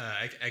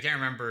 I can't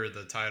remember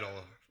the title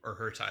or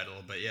her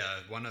title, but yeah,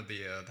 one of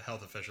the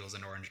health officials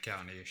in Orange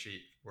County,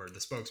 were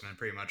the spokesman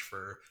pretty much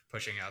for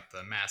pushing out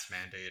the mask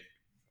mandate,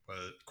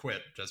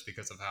 quit just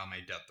because of how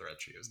many death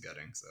threats she was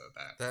getting. So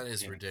that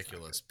is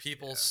ridiculous.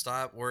 People,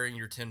 stop wearing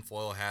your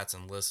tinfoil hats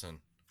and listen.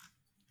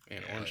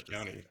 And Orange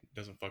County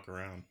doesn't fuck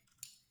around.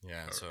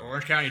 Yeah, so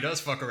Orange County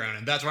does fuck around,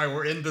 and that's why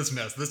we're in this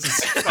mess. This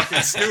is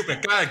fucking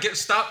stupid. God,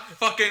 stop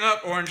fucking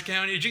up, Orange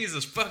County.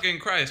 Jesus fucking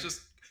Christ. Just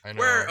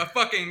wear a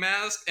fucking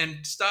mask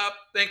and stop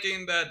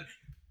thinking that,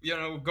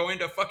 going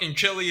to fucking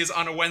Chili's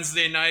on a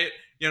Wednesday night,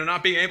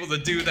 not being able to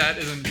do that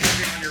is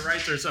infringing on your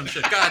rights or some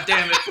shit. God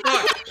damn it.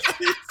 Fuck.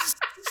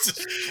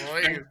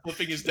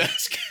 Flipping his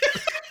desk.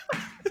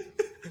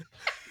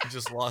 You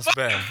just lost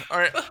Ben. All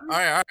right.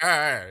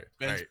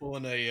 Ben's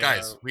pulling a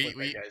guys. What's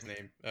that guy's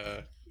name?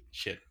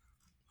 Shit.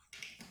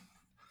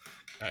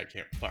 I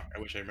can't. Fuck. I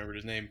wish I remembered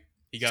his name.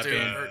 He got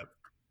banned.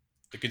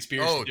 The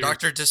conspiracy. Oh,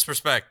 Dr.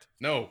 Disrespect.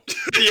 No.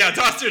 Yeah,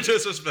 Dr.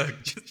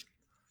 Disrespect.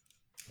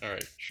 All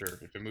right, sure.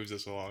 If it moves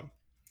us along.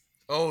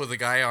 Oh, the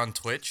guy on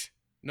Twitch?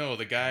 No,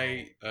 the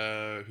guy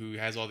who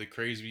has all the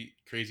crazy.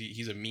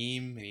 He's a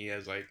meme, and he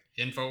has like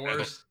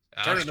Infowars.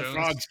 Turning the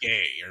Frogs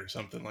gay or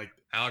something like.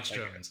 Alex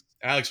Jones.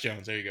 Alex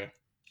Jones. There you go.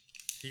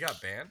 He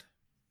got banned?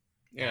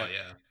 Yeah,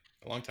 yeah.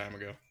 A long time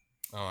ago.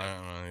 Oh, I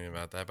don't know anything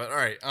about that. But all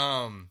right.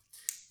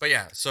 But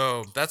yeah,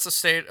 so that's the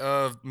state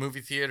of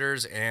movie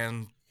theaters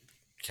and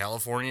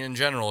California in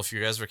general, if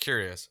you guys were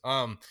curious.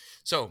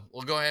 So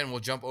we'll go ahead and we'll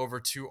jump over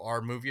to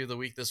our movie of the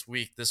week this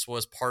week. This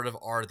was part of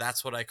our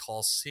That's What I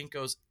Call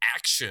Cinco's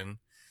Action.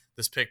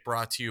 This pick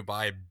brought to you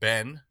by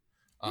Ben.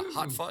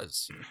 Hot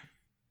Fuzz.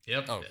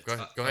 Yep. Oh, it's go ahead.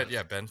 Hot Go ahead. Fuzz.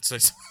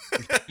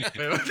 Yeah,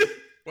 Ben.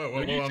 Wait, what?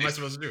 What am I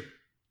supposed to do?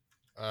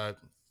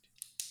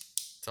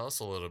 Tell us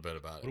a little bit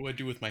about What do I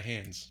do with my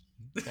hands?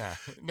 it. Yeah.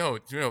 No.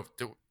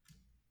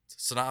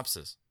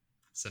 Synopsis.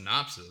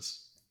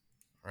 Synopsis.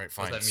 All right, What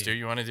fine. does that Stu, mean?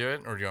 you want to do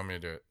it, or do you want me to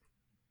do it?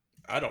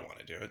 I don't want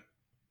to do it.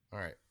 All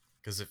right.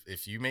 Because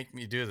if you make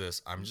me do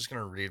this, I'm just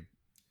gonna read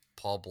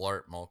Paul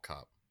Blart Mall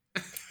Cop.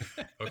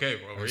 Okay,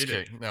 well, I'm just read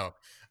it. kidding. No.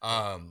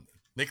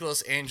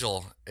 Nicholas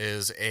Angel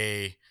is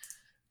a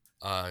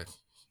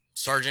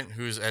sergeant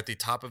who's at the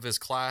top of his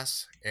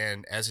class,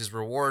 and as his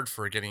reward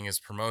for getting his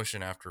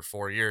promotion after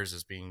 4 years,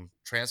 is being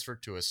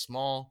transferred to a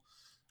small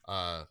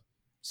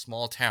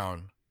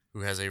town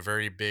who has a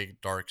very big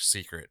dark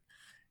secret.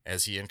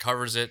 As he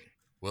uncovers it,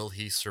 will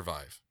he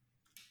survive?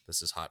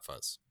 This is Hot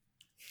Fuzz.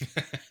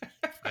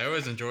 I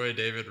always enjoy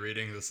David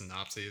reading the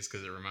synopses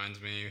because it reminds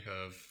me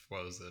of,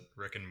 what was it,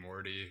 Rick and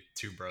Morty,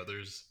 two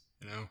brothers,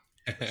 you know?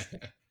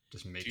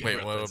 Just making Wait,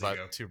 up what as you about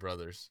go. two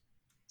brothers?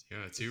 You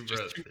know, It's just two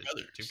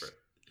brothers.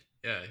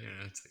 Yeah, you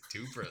know, it's like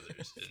two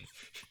brothers.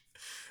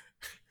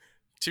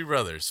 Two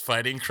brothers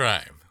fighting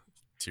crime.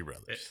 Two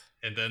brothers.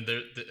 And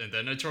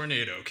then a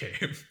tornado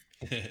came.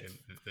 And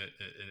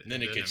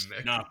then it gets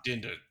knocked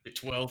into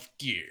 12th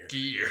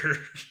gear.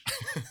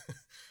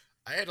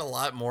 I had a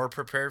lot more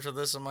prepared for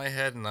this in my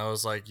head, and I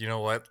was like, you know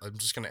what? I'm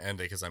just going to end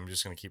it because I'm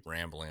just going to keep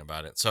rambling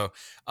about it. So,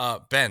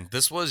 Ben,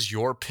 this was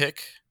your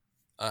pick.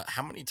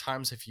 How many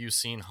times have you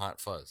seen Hot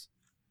Fuzz?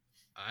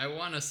 I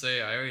want to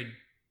say I would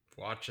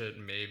watch it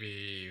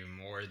maybe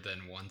more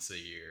than once a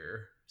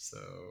year.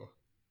 So,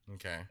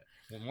 Okay.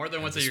 well, more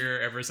than once a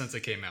year ever since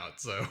it came out.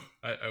 So,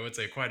 I would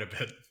say quite a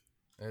bit.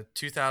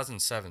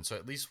 2007. So,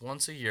 at least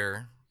once a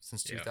year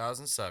since Yeah.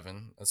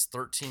 2007. That's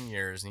 13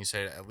 years, and you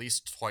say at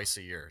least twice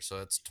a year. So,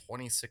 that's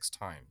 26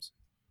 times.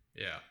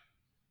 Yeah.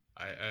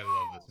 I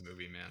love this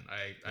movie, man.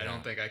 I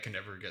don't think I can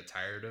ever get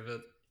tired of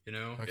it. You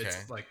know, Okay.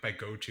 It's like my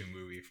go-to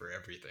movie for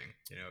everything.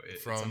 You know,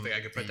 it's From something I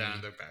could put down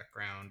in the- the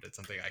background. It's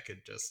something I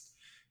could just,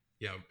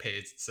 you know,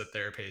 sit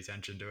there, pay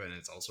attention to it, and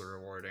it's also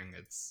rewarding.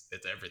 It's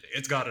everything.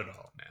 It's got it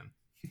all, man.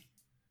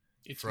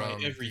 It's my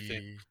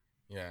everything.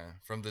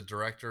 From the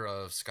director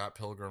of Scott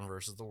Pilgrim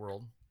versus the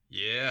World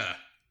Yeah.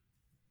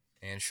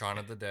 and Shaun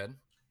of the Dead.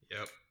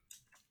 Yep.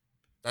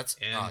 That's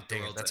And dang The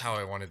it, World's that's End. how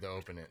I wanted to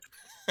open it.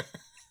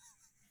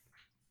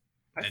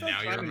 I And thought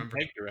now you Simon remember-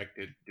 Pegg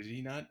directed. Did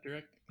he not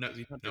direct? No, Does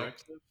he not nope. direct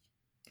stuff?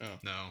 Oh.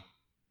 No.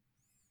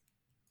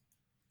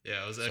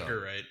 Yeah, it was So-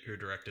 Edgar Wright who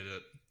directed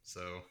it.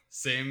 So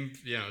same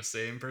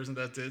person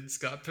that did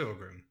Scott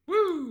Pilgrim.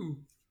 Woo!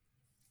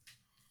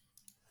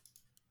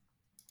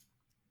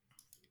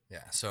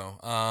 Yeah. So,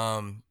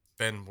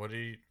 Ben, what do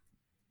you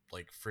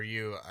like for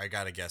you? I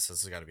gotta guess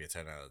this has got to be a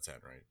 10 out of 10,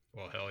 right?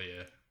 Well, hell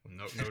yeah.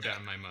 No doubt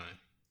in my mind.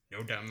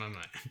 No doubt in my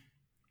mind.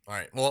 All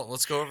right. Well,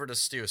 let's go over to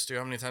Stu. Stu,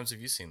 how many times have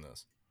you seen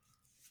this?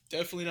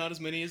 Definitely not as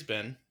many as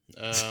Ben.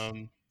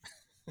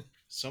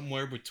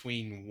 Somewhere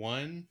between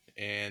 1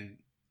 and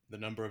the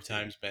number of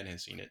times Ben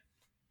has seen it.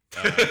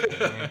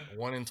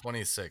 One in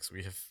 26.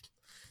 We have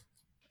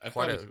I've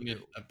Quite probably seen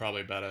it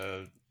probably about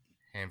a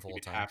handful maybe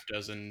of times. half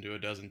dozen to a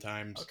dozen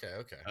times. Okay.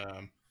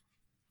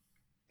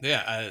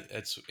 Yeah,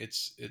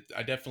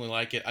 I definitely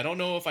like it. I don't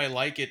know if I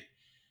like it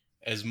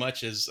as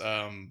much as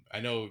I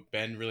know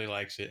Ben really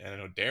likes it, and I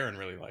know Darren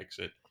really likes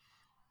it.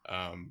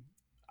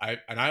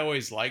 I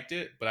always liked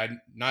it, but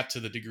not to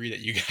the degree that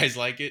you guys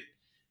like it.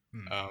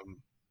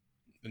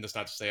 And that's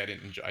not to say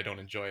I don't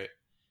enjoy it.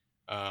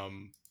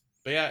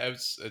 But yeah,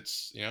 it's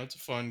it's a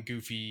fun,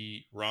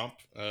 goofy romp.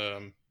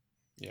 Kind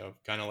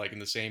of like in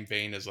the same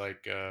vein as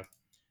like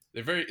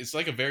it's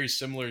like a very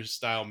similar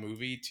style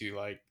movie to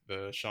like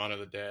the Shaun of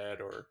the Dead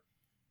or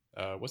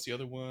what's the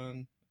other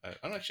one? I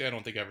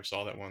don't think I ever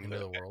saw that one. Into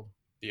the World.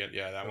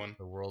 Yeah, that one.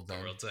 The World's The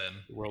End. World's End.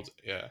 The World's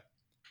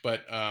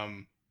but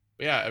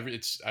yeah,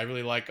 I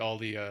really like all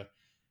the.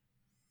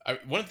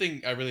 One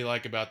thing I really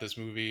like about this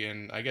movie,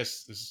 and I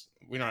guess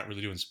we're not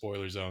really doing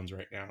spoiler zones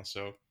right now,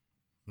 so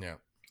Yeah.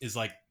 is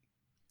like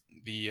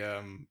the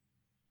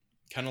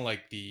kind of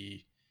like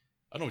the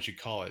I don't know what you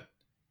call it,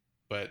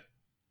 but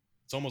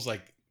it's almost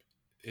like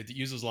it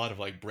uses a lot of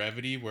like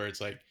brevity where it's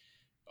like,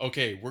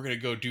 okay, we're gonna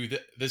go do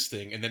this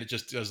thing, and then it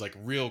just does like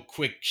real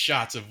quick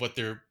shots of what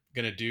they're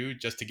gonna do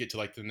just to get to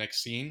like the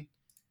next scene,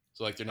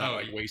 so like they're not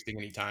like wasting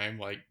any time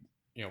like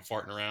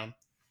farting around.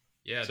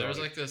 Yeah, So, there's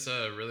like this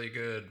really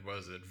good,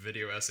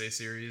 video essay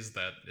series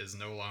that is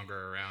no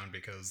longer around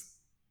because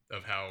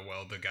of how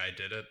well the guy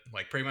did it.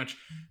 Like pretty much,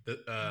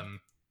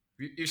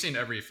 you've seen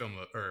every film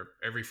or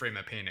every frame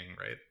of painting,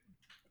 right?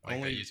 Like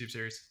Only- that YouTube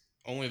series.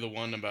 Only the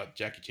one about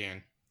Jackie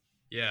Chan.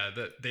 Yeah,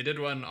 they did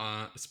one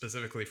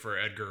specifically for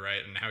Edgar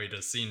Wright and how he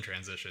does scene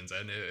transitions,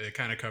 and it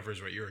kind of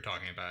covers what you were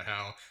talking about.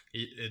 How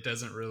it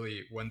doesn't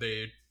really, when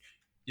they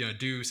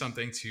do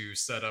something to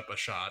set up a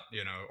shot,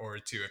 or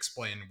to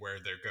explain where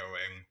they're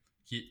going,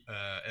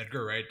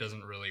 Edgar Wright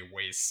doesn't really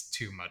waste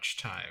too much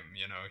time.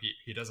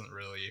 He doesn't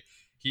really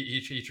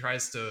he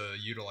tries to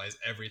utilize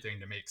everything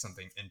to make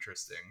something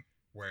interesting.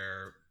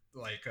 Where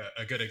like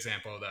a good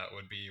example of that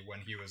would be when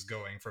he was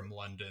going from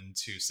London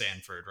to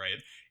Sanford,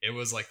 right? It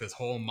was like this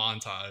whole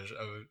montage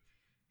of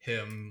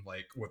him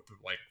like with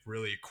like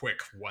really quick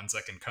 1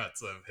 second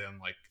cuts of him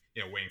like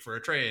waiting for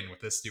a train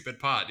with his stupid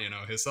pot,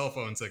 his cell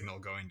phone signal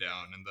going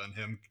down, and then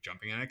him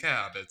jumping in a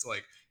cab. It's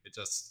like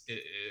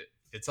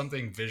it's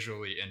something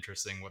visually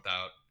interesting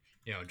without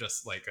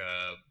just like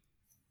a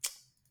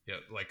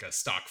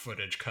stock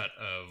footage cut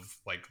of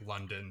like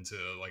London to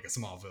like a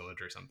small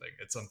village or something.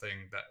 It's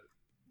something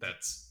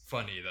that's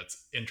funny,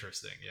 that's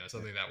interesting,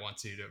 something that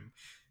wants you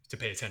to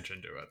pay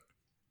attention to it.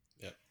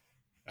 Yeah.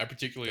 I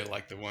particularly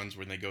like the ones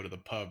when they go to the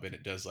pub and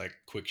it does like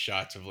quick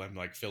shots of them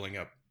like filling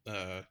up,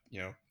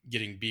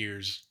 getting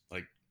beers,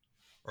 like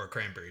or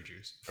cranberry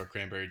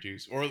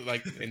juice, or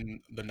like in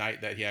the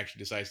night that he actually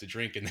decides to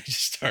drink and they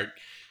just start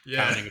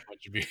yeah. pounding a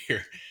bunch of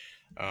beer.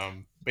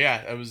 But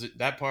yeah, it was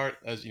that part.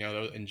 As you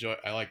know,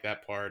 I like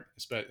that part,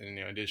 especially in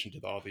addition to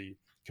all the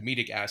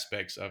comedic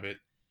aspects of it.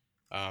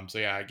 So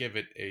yeah, I give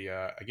it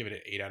an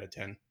 8 out of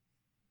 10.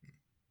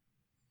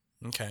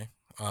 Okay.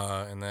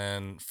 And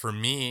then for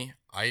me,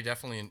 I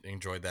definitely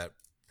enjoyed that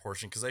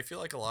portion because I feel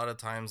like a lot of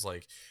times,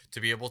 like to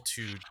be able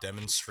to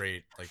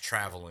demonstrate like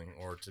traveling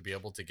or to be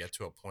able to get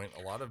to a point,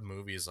 a lot of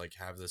movies like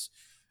have this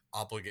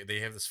they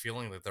have this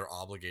feeling that they're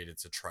obligated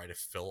to try to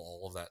fill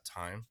all of that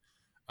time.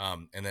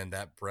 And then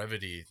that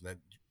brevity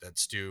that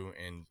Stu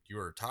and you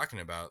were talking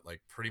about,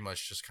 like pretty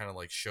much just kind of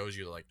like shows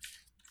you like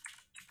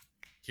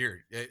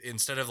here,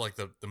 instead of like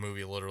the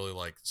movie literally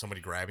like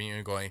somebody grabbing you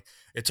and going,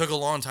 it took a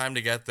long time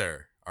to get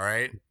there. All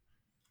right.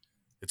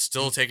 It's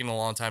still taking a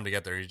long time to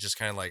get there. You just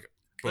kind of like,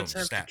 boom, Let's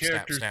have snap, the snap,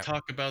 characters snap.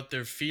 talk about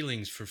their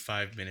feelings for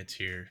 5 minutes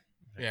here.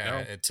 Like,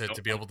 Yeah, no,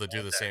 to be able to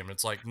do the same.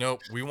 It's like,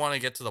 nope, we want to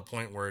get to the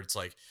point where it's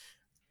like,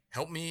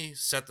 help me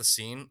set the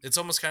scene. It's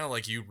almost kind of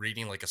like you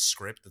reading like a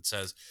script that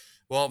says,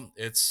 well,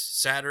 it's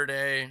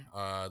Saturday.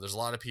 There's a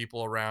lot of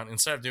people around.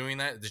 Instead of doing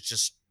that, it's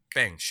just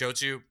bang, show it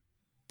to you.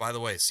 By the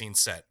way, scene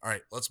set. All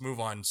right, let's move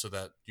on so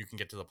that you can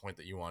get to the point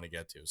that you want to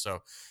get to.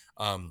 So,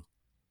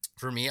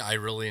 for me, I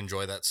really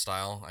enjoy that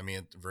style. I mean,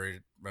 it's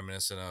very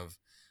reminiscent of.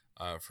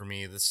 For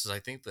me, this is I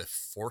think the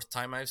fourth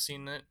time I've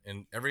seen it,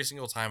 and every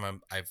single time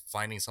I'm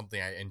finding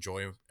something I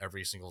enjoy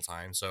every single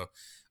time. So,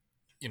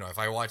 if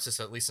I watch this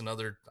at least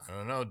another, I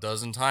don't know,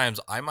 dozen times,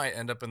 I might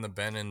end up in the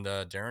Ben and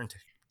Darren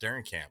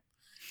camp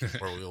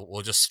where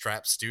we'll just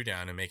strap Stu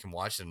down and make him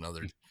watch it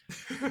another.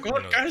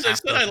 God, guys, I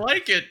said I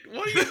like it.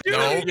 What are you doing?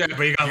 No, Yeah,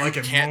 but you gotta like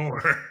it can't.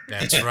 more.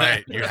 That's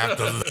right. You have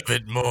to love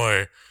it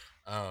more.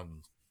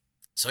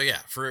 So yeah,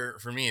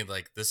 for me,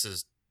 like this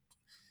is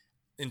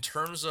in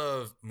terms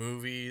of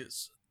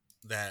movies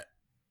that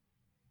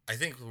I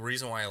think the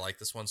reason why I like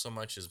this one so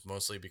much is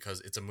mostly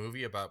because it's a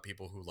movie about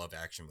people who love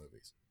action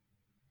movies.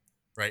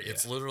 Right? Yeah.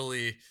 It's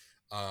literally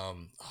oh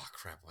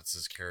crap, what's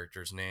his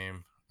character's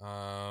name?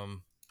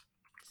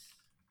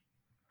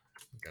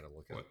 Gotta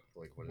look up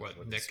like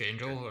what Nick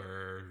Angel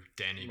or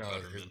Danny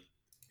Butterman?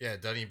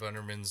 Danny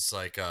Butterman's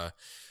like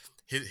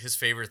his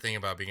favorite thing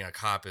about being a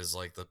cop is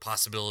like the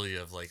possibility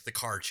of like the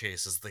car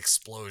chases, the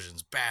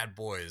explosions, bad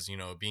boys,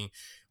 being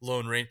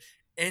Lone Ranger,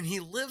 and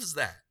he lives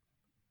that,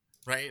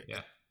 right?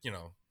 Yeah.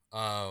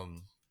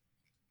 I'm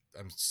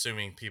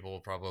assuming people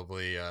will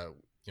probably,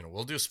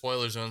 we'll do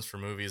spoiler zones for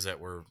movies that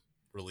were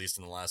released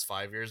in the last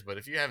 5 years. But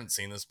if you haven't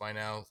seen this by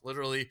now,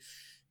 literally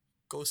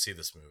go see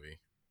this movie.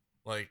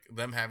 Like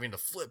them having to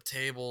flip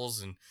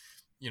tables and,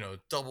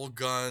 double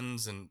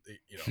guns and,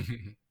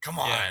 come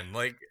on. Yeah.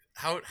 Like,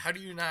 how do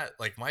you not,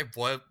 like my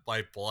blood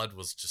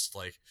was just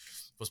like,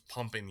 was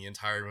pumping the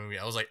entire movie.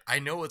 I was like, I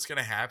know what's going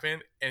to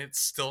happen and it's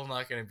still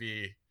not going to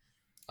be,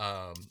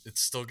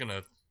 it's still going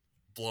to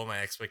blow my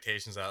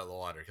expectations out of the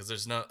water because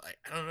there's no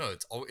I don't know,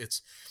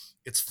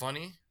 it's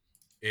funny,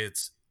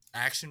 it's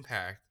action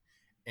packed,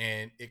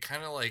 and it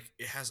kind of like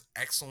it has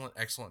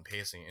excellent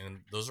pacing, and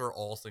those are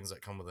all things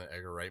that come with an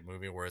Edgar Wright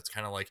movie where it's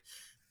kind of like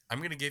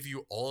I'm gonna give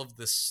you all of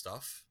this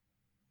stuff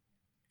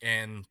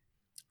and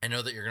I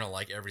know that you're gonna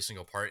like every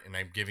single part, and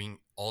I'm giving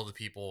all the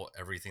people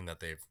everything that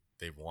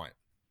they want,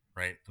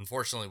 right?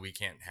 Unfortunately we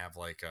can't have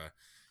like a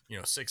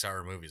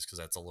 6-hour movies because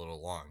that's a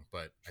little long,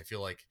 but I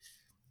feel like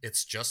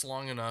it's just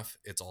long enough.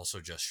 It's also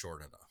just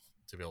short enough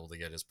to be able to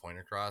get his point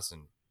across.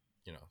 And,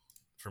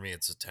 for me,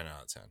 it's a 10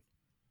 out of 10.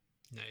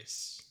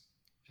 Nice.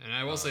 And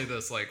I will say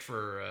this, like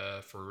for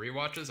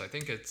rewatches, I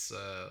think it's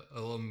a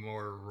little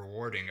more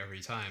rewarding every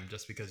time,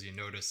 just because you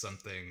notice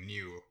something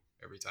new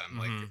every time. Mm-hmm.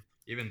 Like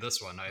even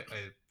this one,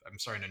 I'm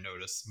starting to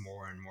notice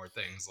more and more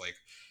things. Like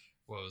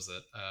what was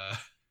it?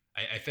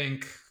 I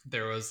think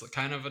there was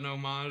kind of an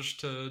homage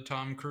to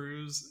Tom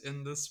Cruise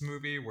in this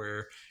movie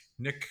where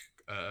Nick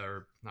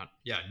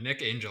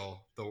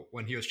Angel,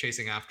 when he was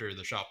chasing after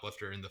the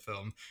shoplifter in the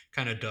film,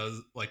 kind of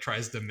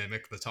tries to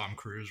mimic the Tom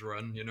Cruise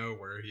run,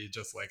 where he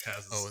just like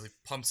has he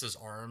pumps his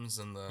arms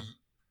and the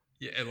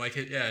Yeah, and like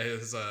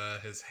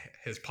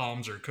his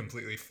palms are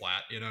completely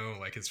flat, you know,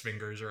 like his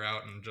fingers are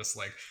out and just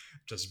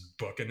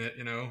booking it,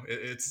 you know.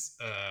 It's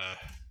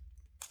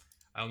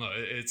I don't know,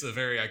 it's a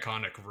very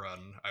iconic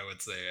run, I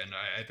would say, and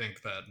I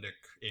think that Nick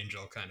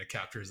Angel kind of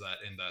captures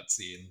that in that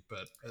scene.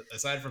 But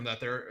aside from that,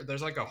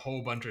 there's like a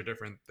whole bunch of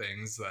different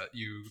things that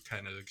you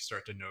kind of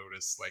start to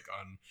notice like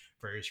on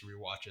various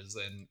rewatches,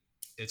 and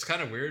it's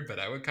kind of weird, but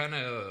I would kind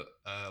of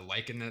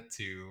liken it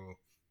to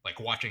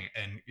like watching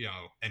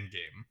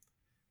Endgame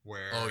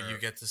Oh, you where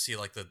get to see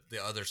like the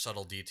other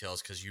subtle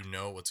details because you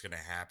know what's going to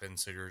happen,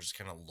 so you're just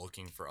kind of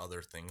looking for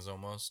other things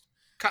almost.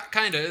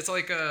 kind of it's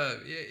like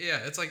yeah,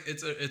 it's like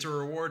it's a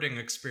rewarding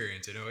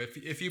experience, you know,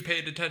 if you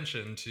paid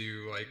attention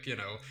to, like, you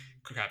know,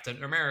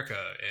 Captain America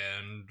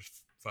and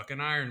fucking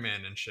Iron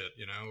Man and shit,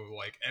 you know,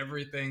 like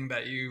everything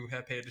that you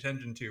have paid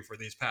attention to for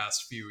these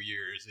past few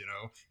years, you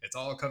know, it's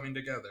all coming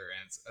together,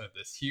 and it's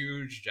this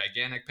huge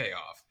gigantic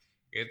payoff.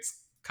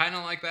 It's kind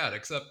of like that,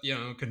 except, you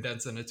know,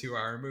 condensed in a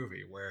 2-hour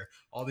movie where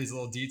all these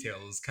little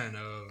details kind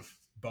of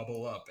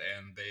bubble up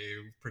and they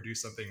produce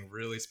something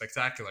really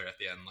spectacular at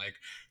the end. Like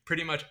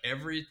pretty much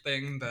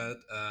everything that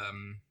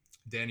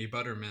Danny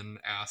Butterman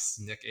asks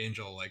Nick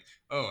Angel, like,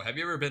 "Oh, have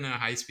you ever been in a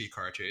high-speed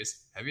car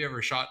chase? Have you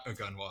ever shot a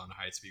gun while in a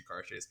high-speed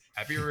car chase?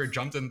 Have you ever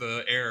jumped in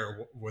the air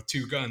with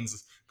two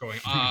guns going,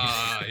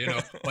 ah, you know?"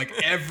 Like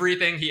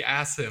everything he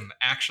asks him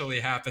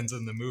actually happens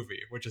in the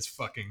movie, which is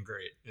fucking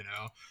great, you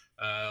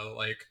know.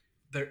 Like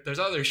there's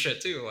other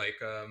shit too, like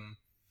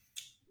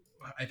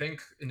I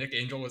think Nick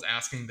Angel was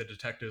asking the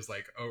detectives,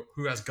 like, "Oh,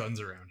 who has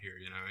guns around here?"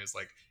 You know, he's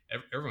like,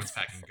 Everyone's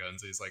packing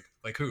guns." He's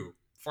like who?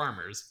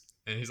 Farmers.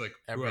 And he's like,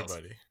 "Who else?"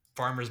 Everybody.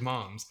 Farmers'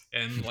 moms.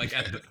 And like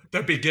at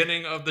the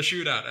beginning of the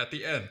shootout, at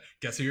the end,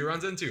 guess who he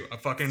runs into? A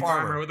fucking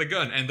farmer with a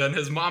gun. And then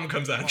his mom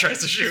comes out and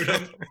tries to shoot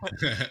him.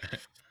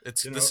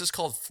 This is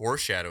called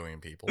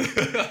foreshadowing, people.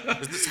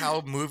 This is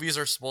how movies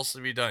are supposed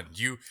to be done.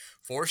 You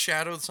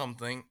foreshadow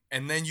something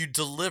and then you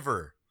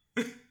deliver.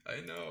 I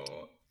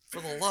know.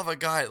 For the love of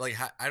God, like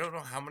I don't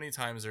know how many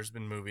times there's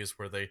been movies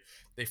where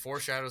they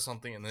foreshadow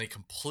something and then they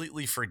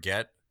completely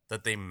forget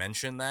that they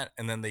mentioned that,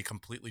 and then they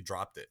completely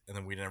dropped it, and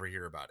then we never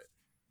hear about it.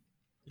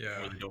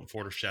 Yeah. Or they don't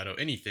foreshadow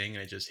anything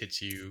and it just hits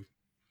you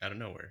out of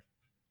nowhere.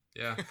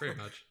 Yeah, pretty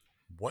much.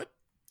 What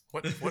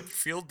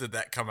field did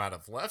that come out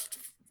of? Left,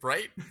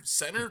 right,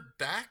 center,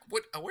 back?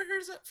 Where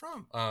is that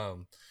from?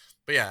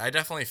 But yeah, I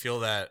definitely feel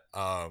that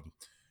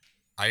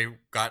I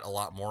got a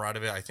lot more out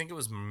of it. I think it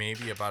was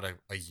maybe about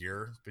a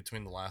year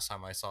between the last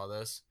time I saw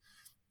this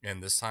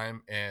and this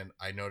time, and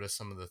I noticed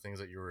some of the things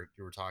that you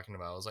were talking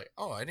about. I was like,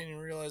 oh, I didn't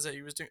even realize that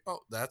he was doing.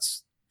 Oh,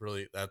 that's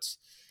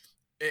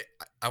it.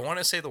 I want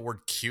to say the word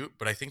cute,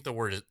 but I think the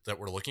word that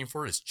we're looking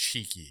for is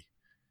cheeky.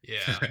 Yeah.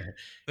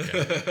 Yeah,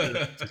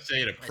 to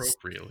say it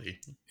appropriately.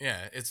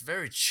 Yeah, it's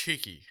very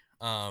cheeky.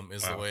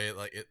 Is the Wow. way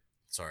like it.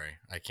 Sorry,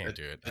 I can't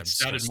do it. It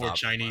sounded more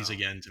Chinese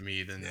again to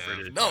me than Yeah.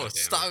 British. No, God damn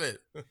stop it.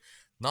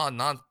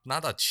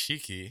 Not a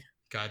cheeky.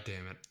 God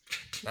damn it.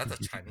 That's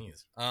a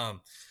Chinese.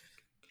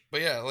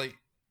 But yeah, like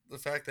the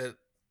fact that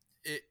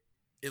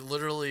it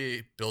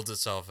literally builds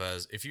itself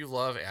as, if you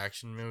love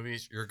action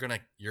movies, you're gonna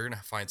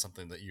find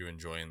something that you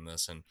enjoy in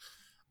this. And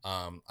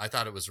I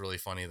thought it was really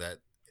funny that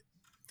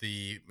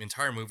the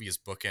entire movie is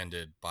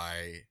bookended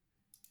by,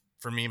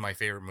 for me, my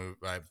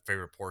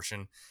favorite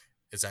portion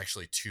is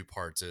actually two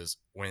parts. Is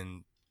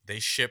when they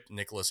ship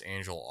Nicholas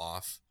Angel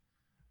off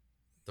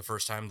the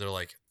first time, they're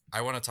like, I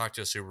want to talk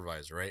to a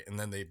supervisor, right? And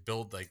then they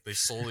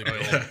slowly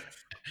build,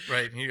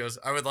 right? And he goes,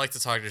 I would like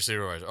to talk to your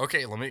supervisor.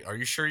 Okay, are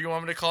you sure you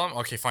want me to call him?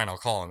 Okay, fine, I'll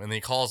call him. And then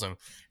he calls him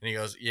and he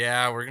goes,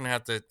 yeah, we're going to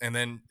have to. And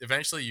then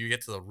eventually you get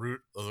to the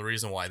root of the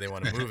reason why they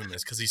want to move him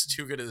is because he's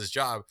too good at his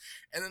job.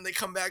 And then they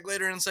come back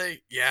later and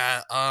say,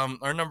 yeah,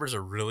 our numbers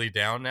are really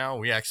down now.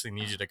 We actually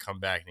need you to come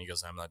back. And he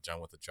goes, I'm not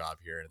done with the job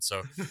here. And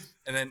so,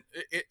 and then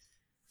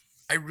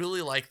I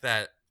really like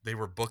that they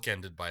were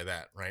bookended by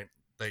that, right?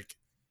 Like,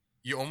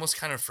 you almost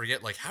kind of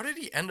forget, like, how did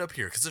he end up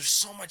here? Because there's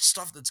so much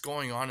stuff that's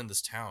going on in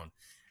this town,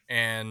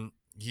 and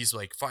he's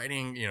like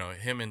fighting. You know,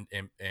 him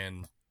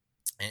and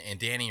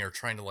Danny are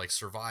trying to like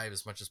survive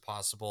as much as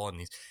possible,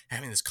 and he's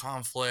having this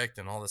conflict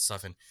and all this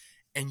stuff,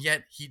 and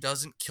yet he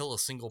doesn't kill a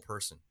single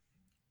person.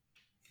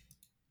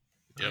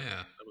 Yep.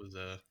 Yeah. That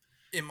was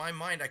In my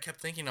mind, I kept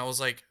thinking, I was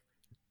like,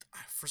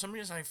 for some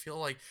reason, I feel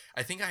like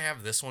I think I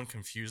have this one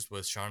confused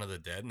with Shaun of the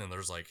Dead, and then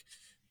there's like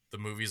the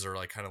movies are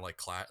like kind of like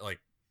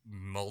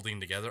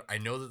molding together. I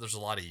know that there's a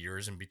lot of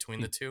years in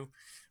between the two,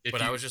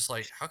 I was just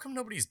like, how come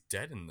nobody's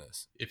dead in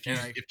this? If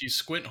you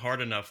squint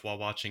hard enough while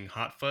watching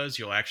Hot Fuzz,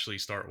 you'll actually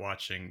start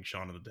watching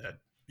Shaun of the Dead.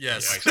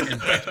 Yes.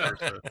 And vice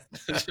versa.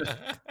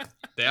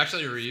 They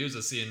actually reuse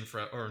a scene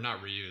or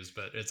not reuse,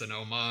 but it's an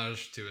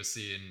homage to a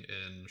scene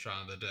in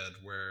Shaun of the Dead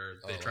where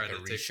they try like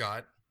to a take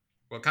reshot.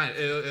 Well,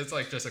 it's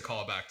like just a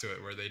callback to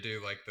it where they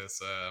do like this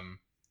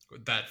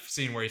that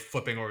scene where he's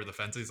flipping over the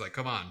fence. He's like,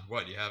 "Come on,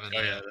 what, you haven't?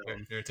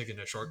 You're taking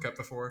a shortcut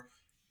before."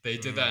 They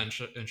did that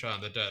in Shaun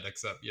of the Dead,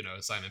 except, you know,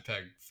 Simon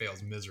Pegg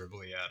fails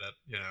miserably at it.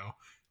 You know,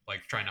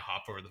 like trying to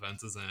hop over the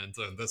fences, and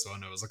so this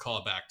one it was a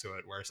callback to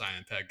it where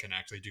Simon Pegg can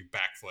actually do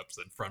backflips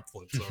and front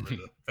flips over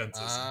the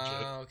fences and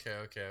shit.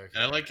 Okay.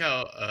 And I like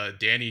how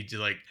Danny did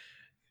like.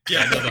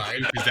 Yeah, I know the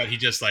Right. joke is that he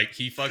just like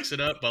he fucks it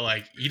up, but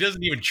like he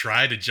doesn't even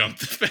try to jump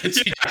the fence.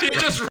 He he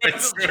just just runs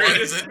runs through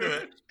right it.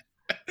 into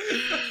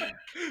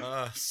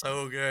it.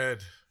 So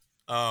good.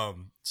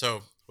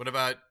 So what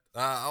about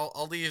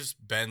I'll leave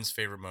Ben's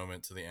favorite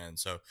moment to the end.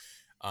 So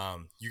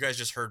you guys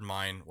just heard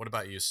mine. What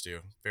about you, Stu?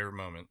 Favorite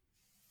moment?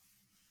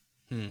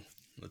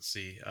 Let's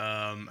see.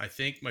 I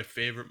think my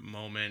favorite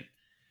moment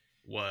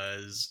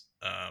was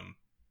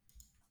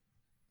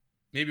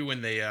maybe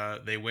when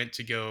they went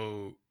to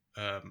go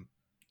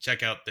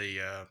check out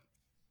the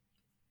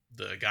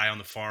guy on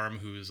the farm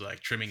who's like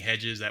trimming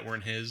hedges that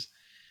weren't his,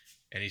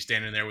 and he's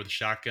standing there with a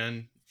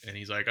shotgun, and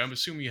he's like, "I'm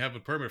assuming you have a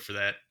permit for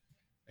that,"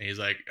 and he's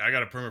like, "I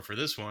got a permit for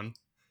this one,"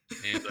 and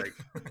he's like,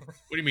 "What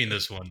do you mean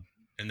this one?"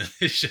 And then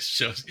it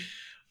just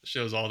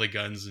shows all the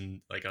guns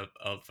and like a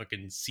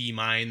fucking sea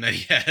mine that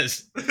he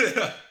has,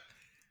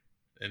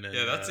 and then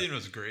Yeah, that scene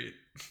was great.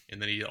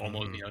 and then he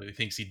almost he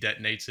thinks he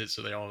detonates it,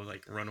 so they all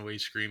like run away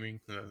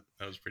screaming. That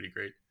was pretty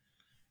great,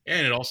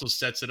 and it also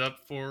sets it up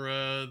for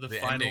the The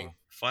final ending.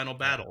 final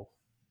battle,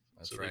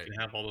 That's so right. they can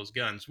have all those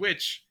guns.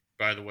 Which,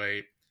 by the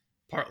way,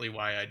 partly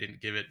why I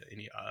didn't give it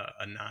any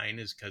a 9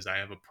 is because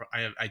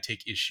I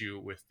take issue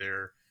with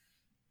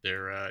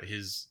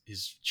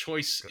his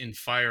choice in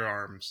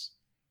firearms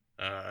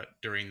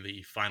during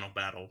the final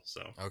battle.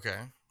 So Okay.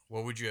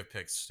 What would you have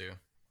picked, Stu?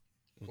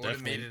 What would have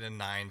definitely made it a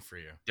 9 for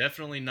you?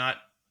 definitely not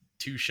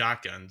 2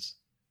 shotguns.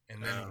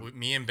 And then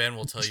me and Ben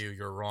will tell you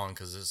you're wrong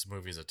because this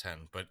movie's a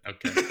 10. But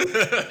Okay.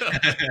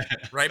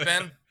 right,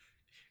 Ben?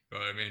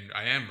 Well, I mean,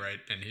 I am right,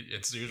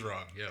 and Stu's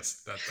wrong.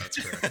 Yes, that's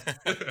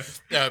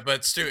correct. Yeah,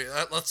 but Stu,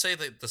 let's say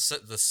that the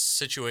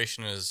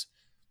situation is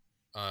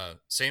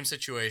same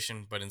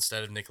situation, but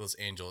instead of Nicholas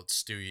Angel, it's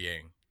Stu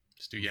Yang.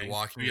 Stu You Yang.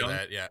 walk Stu into Young?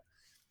 that, yeah.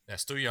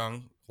 Stu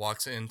Young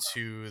walks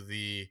into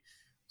the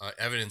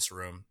evidence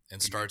room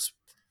and starts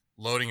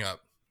loading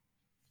up.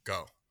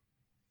 Go.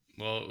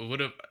 Well, it would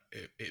have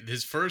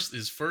his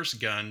first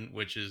gun,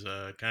 which is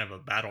a kind of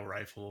a battle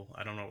rifle.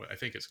 I don't know. I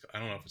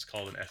don't know if it's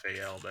called an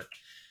FAL, but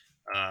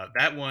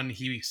that one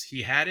he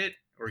had it,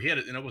 or he had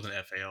it, and it wasn't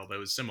FAL, but it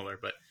was similar.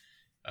 But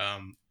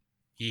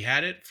he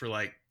had it for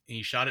like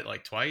he shot it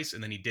like twice,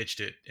 and then he ditched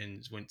it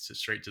and went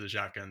straight to the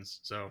shotguns.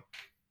 So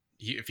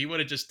if he would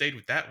have just stayed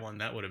with that one,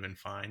 that would have been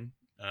fine.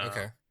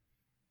 Okay.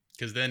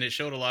 Because then it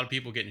showed a lot of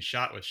people getting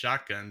shot with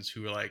shotguns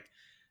who were like,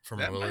 From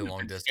that really might have long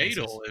been distances.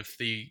 fatal if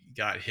they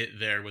got hit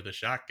there with a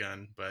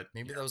shotgun. But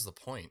Maybe that was the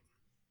point.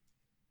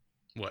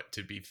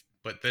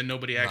 but then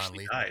nobody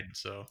actually Non-lethal. died.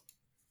 So,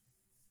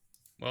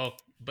 well,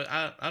 but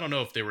I don't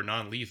know if they were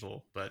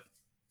non-lethal, but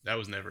that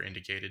was never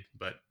indicated.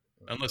 But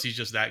unless he's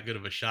just that good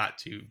of a shot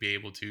to be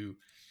able to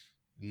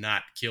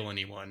not kill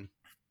anyone.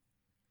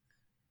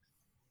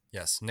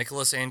 Yes,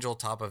 Nicholas Angel,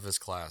 top of his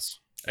class.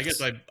 I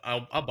guess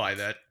I'll buy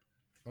that.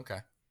 Okay.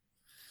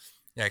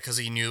 Yeah, because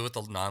he knew what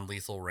the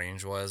non-lethal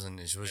range was, and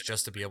it was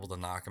just to be able to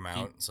knock him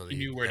out. He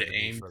knew where to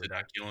aim to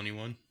not kill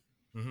anyone.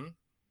 Mm-hmm.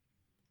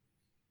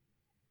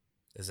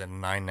 Is it a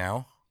 9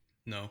 now?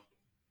 No.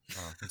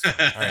 Oh, that's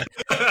fine.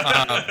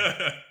 All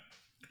right.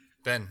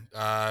 Ben,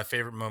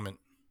 favorite moment?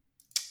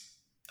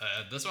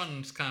 This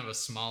one's kind of a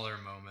smaller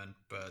moment,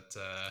 but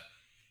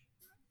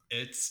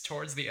it's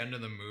towards the end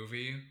of the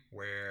movie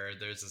where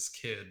there's this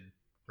kid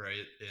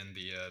right in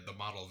the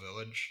model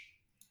village,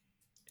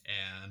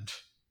 and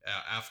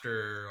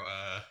after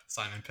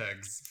Simon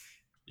Pegg's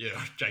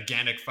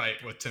gigantic fight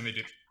with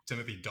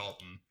Timothy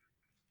Dalton,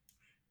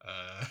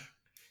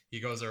 he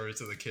goes over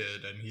to the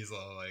kid and he's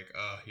all like,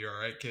 "Oh, you all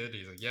right, kid?"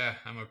 He's like, "Yeah,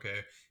 I'm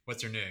okay.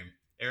 What's your name?"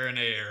 Aaron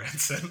A.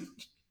 Aronson.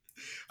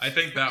 I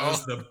think that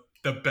was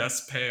the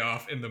best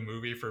payoff in the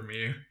movie for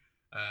me,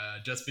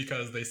 just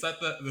because they set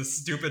the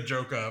stupid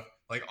joke up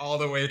like all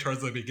the way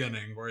towards the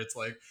beginning, where it's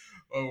like,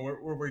 "Oh, what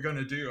are we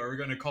gonna do? Are we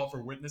gonna call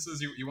for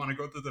witnesses? You want to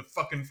go through the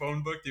fucking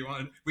phone book?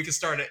 We can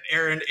start at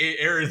Aaron A.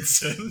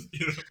 Aronson,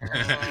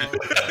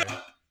 Okay.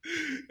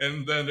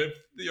 And then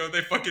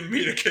they fucking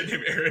meet a kid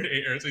named Aaron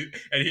A. Aronson,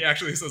 and he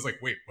actually says like,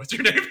 "Wait, what's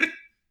your name?"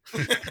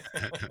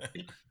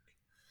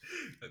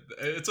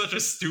 It's such a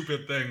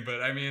stupid thing,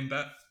 but I mean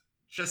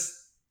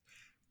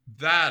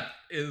that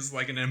is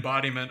like an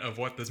embodiment of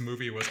what this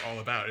movie was all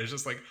about. It's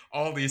just like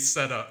all these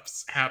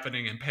setups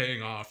happening and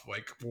paying off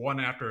like one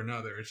after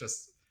another.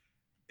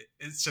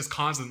 It's just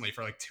constantly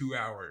for like 2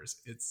 hours.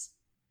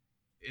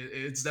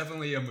 It's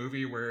definitely a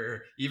movie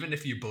where even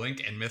if you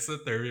blink and miss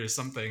it, there is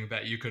something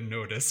that you can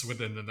notice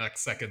within the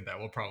next second that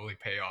will probably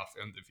pay off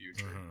in the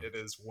future. Mm-hmm. It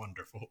is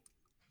wonderful.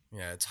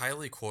 Yeah, it's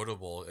highly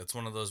quotable. It's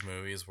one of those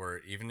movies where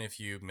even if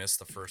you miss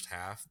the first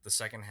half, the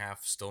second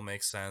half still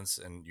makes sense,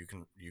 and you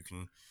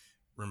can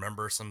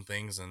remember some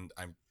things. And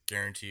I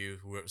guarantee you,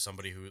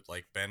 somebody who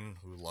like Ben,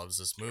 who loves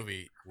this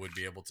movie, would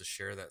be able to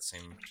share that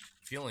same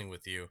feeling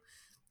with you.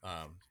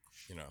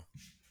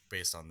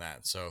 Based on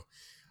that. So,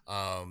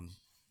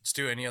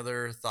 Stu, any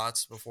other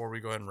thoughts before we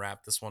go ahead and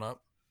wrap this one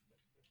up?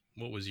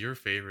 what was your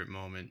favorite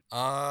moment?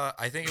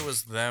 I think it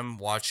was them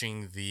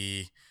watching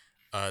the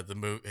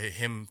movie,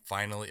 him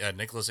finally,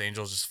 Nicholas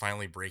Angel just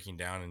finally breaking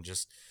down and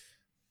just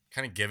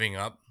kind of giving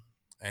up,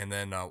 and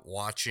then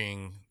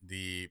watching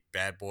the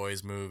Bad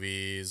Boys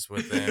movies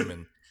with them,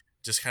 and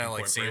just kind of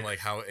like Point seeing Break. like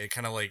how it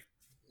kind of like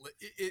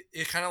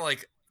it kind of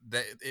like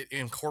that it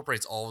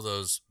incorporates all of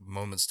those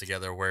moments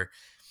together where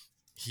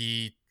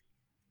he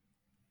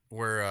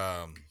where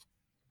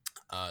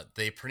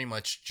they pretty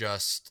much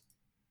just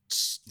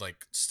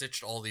like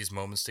stitched all these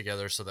moments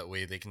together so that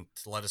way they can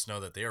let us know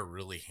that they are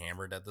really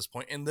hammered at this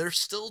point and they're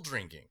still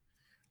drinking,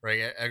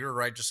 right? Edgar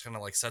Wright just kind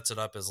of like sets it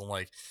up as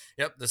like,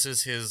 yep, this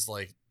is his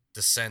like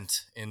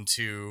descent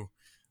into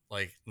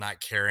like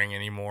not caring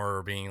anymore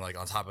or being like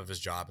on top of his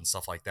job and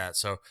stuff like that.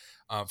 So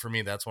for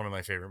me, that's one of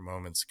my favorite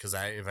moments because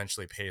that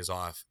eventually pays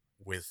off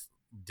with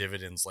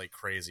dividends like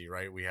crazy,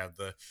 right? We have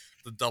the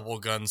double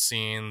gun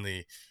scene,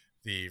 the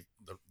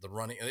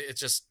running.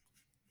 It's just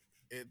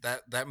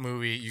that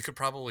movie. You could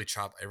probably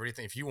chop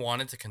everything if you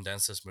wanted to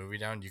condense this movie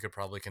down. You could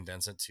probably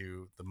condense it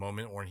to the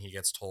moment when he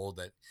gets told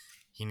that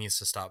he needs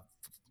to stop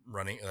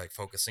running, like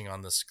focusing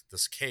on this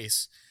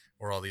case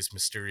or all these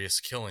mysterious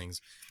killings,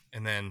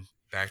 and then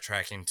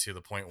backtracking to the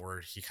point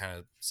where he kind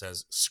of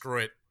says, "Screw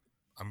it,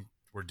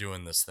 we're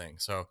doing this thing."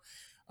 So,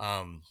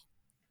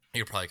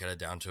 you probably cut it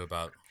down to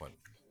about what,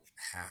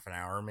 half an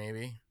hour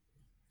maybe,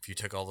 if you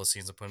took all those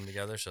scenes and put them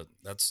together. So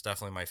that's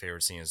definitely my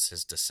favorite scene, is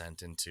his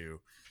descent into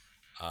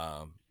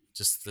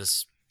just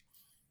this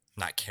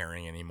not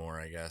caring anymore,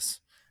 I guess.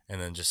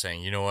 And then just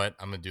saying, you know what,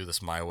 I'm going to do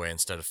this my way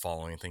instead of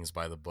following things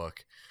by the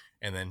book.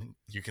 And then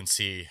you can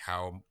see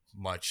how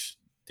much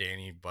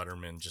Danny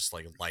Butterman just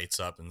like lights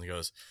up and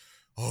goes,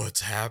 oh,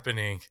 it's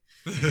happening.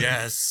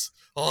 Yes.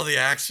 All the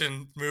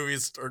action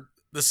movies are,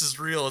 this is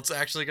real. It's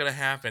actually going to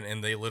happen.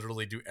 And they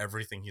literally do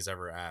everything he's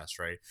ever asked,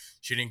 right?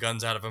 Shooting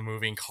guns out of a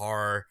moving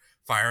car,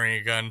 firing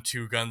a gun,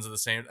 2 guns at the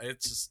same.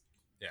 It's just,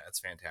 yeah, it's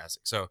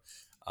fantastic. So,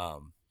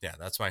 yeah,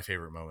 that's my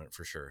favorite moment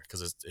for sure,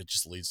 because it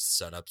just leads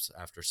to setups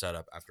after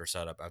setup after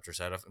setup after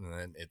setup, and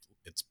then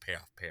it's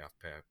payoff,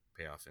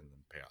 and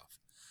then payoff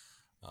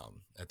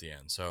at the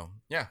end. So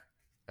yeah,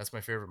 that's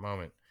my favorite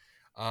moment.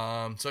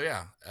 So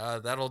yeah,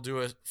 that'll do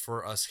it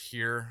for us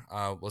here.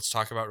 Let's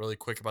talk about really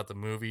quick about the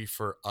movie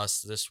for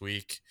us this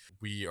week.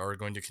 We are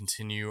going to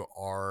continue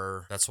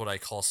our That's What I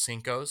Call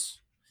Cincos,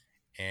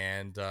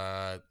 and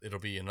it'll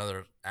be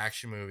another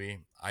action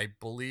movie. I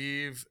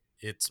believe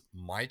it's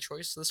my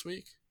choice this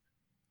week.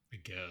 I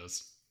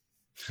guess.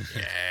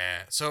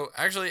 Yeah. So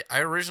actually,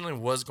 I originally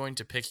was going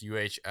to pick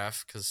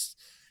UHF because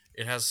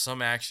it has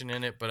some action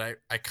in it, but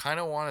I kind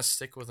of want to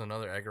stick with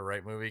another Edgar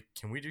Wright movie.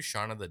 Can we do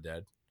Shaun of the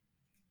Dead?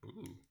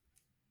 Ooh.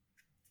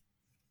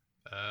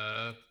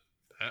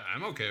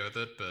 I'm okay with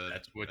it,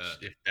 but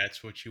if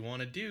that's what you want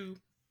to do.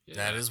 yeah.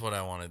 That is what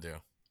I want to do.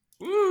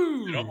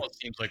 Woo! It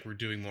almost seems like we're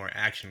doing more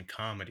action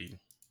comedy.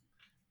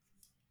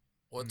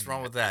 What's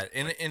wrong with that?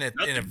 In a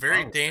Nothing very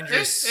wrong with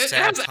dangerous, It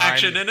sad has time.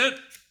 action in it.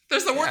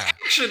 There's the word Yeah.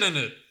 action in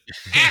it.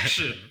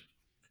 Action.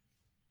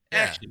 Yeah.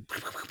 Action.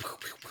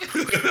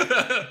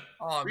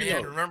 Oh Reload.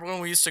 man, remember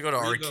when we used to go to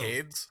Reload.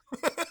 arcades?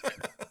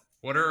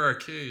 What are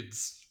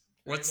arcades?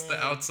 What's the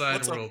know. outside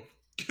What's a- world?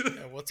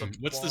 Yeah, what's a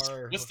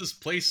bar? What's this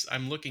place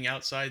I'm looking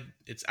outside?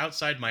 It's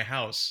outside my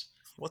house.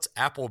 What's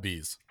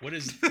Applebee's? What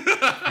is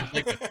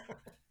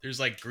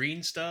there's like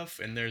green stuff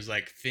and there's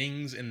like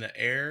things in the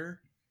air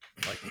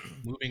like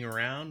moving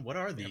around. What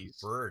are Yeah, these?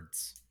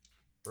 birds.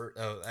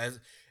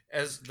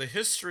 As the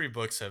history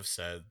books have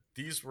said,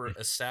 these were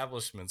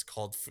establishments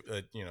called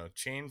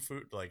chain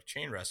food, like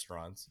chain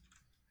restaurants,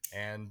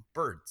 and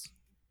birds.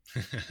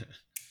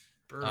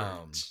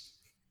 Birds.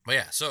 But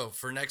yeah, so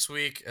for next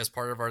week, as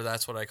part of our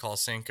That's What I Call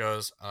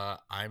Cincos,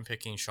 I'm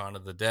picking Shaun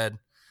of the Dead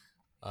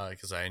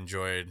because I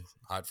enjoyed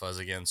Hot Fuzz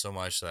again so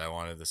much that I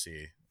wanted to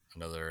see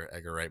another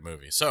Edgar Wright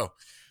movie. So,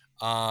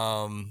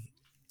 no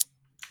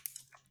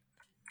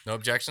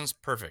objections?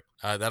 Perfect.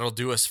 That'll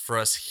do us for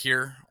us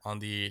here on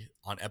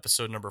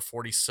episode number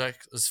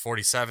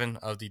 47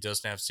 of the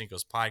Dos Nav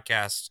Cincos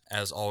podcast.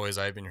 As always,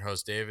 I've been your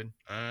host, David.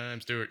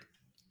 I'm Stuart.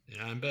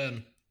 Yeah, I'm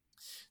Ben.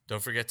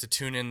 Don't forget to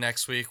tune in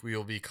next week. We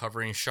will be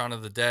covering Shaun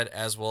of the Dead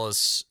as well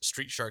as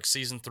Street Shark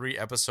Season 3,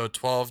 Episode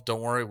 12. Don't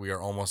worry, we are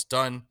almost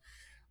done.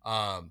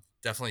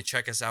 Definitely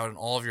check us out on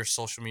all of your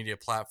social media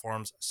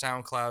platforms,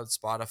 SoundCloud,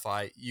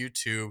 Spotify,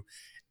 YouTube,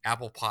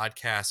 Apple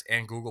Podcasts,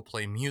 and Google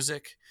Play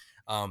Music.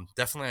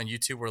 Definitely on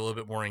YouTube, we're a little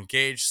bit more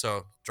engaged,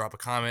 so drop a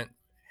comment,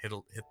 hit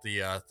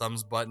the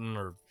thumbs button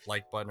or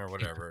like button or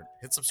whatever.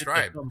 Hit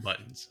subscribe. Hit the thumb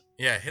buttons.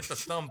 Yeah, hit the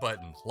thumb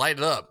button. Light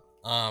it up.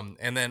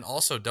 And then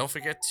also don't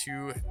forget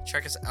to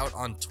check us out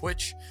on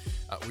Twitch.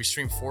 We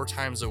stream 4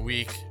 times a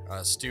week.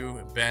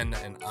 Stu, Ben,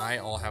 and I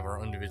all have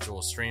our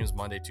individual streams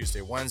Monday,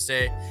 Tuesday,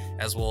 Wednesday,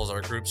 as well as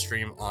our group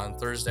stream on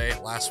Thursday.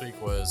 Last week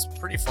was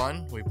pretty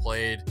fun. We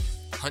played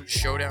Hunt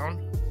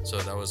Showdown, so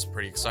that was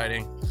pretty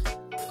exciting.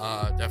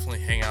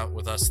 Definitely hang out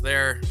with us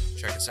there.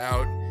 Check us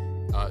out.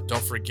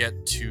 Don't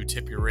forget to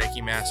tip your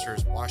Reiki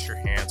masters, wash your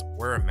hands,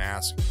 wear a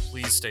mask.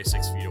 Please stay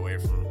 6 feet away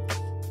from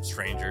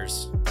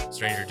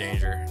Stranger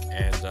Danger,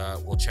 and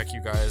we'll check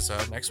you guys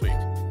next week.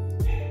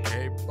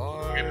 Okay,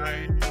 bye. Good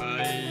night.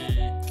 Bye.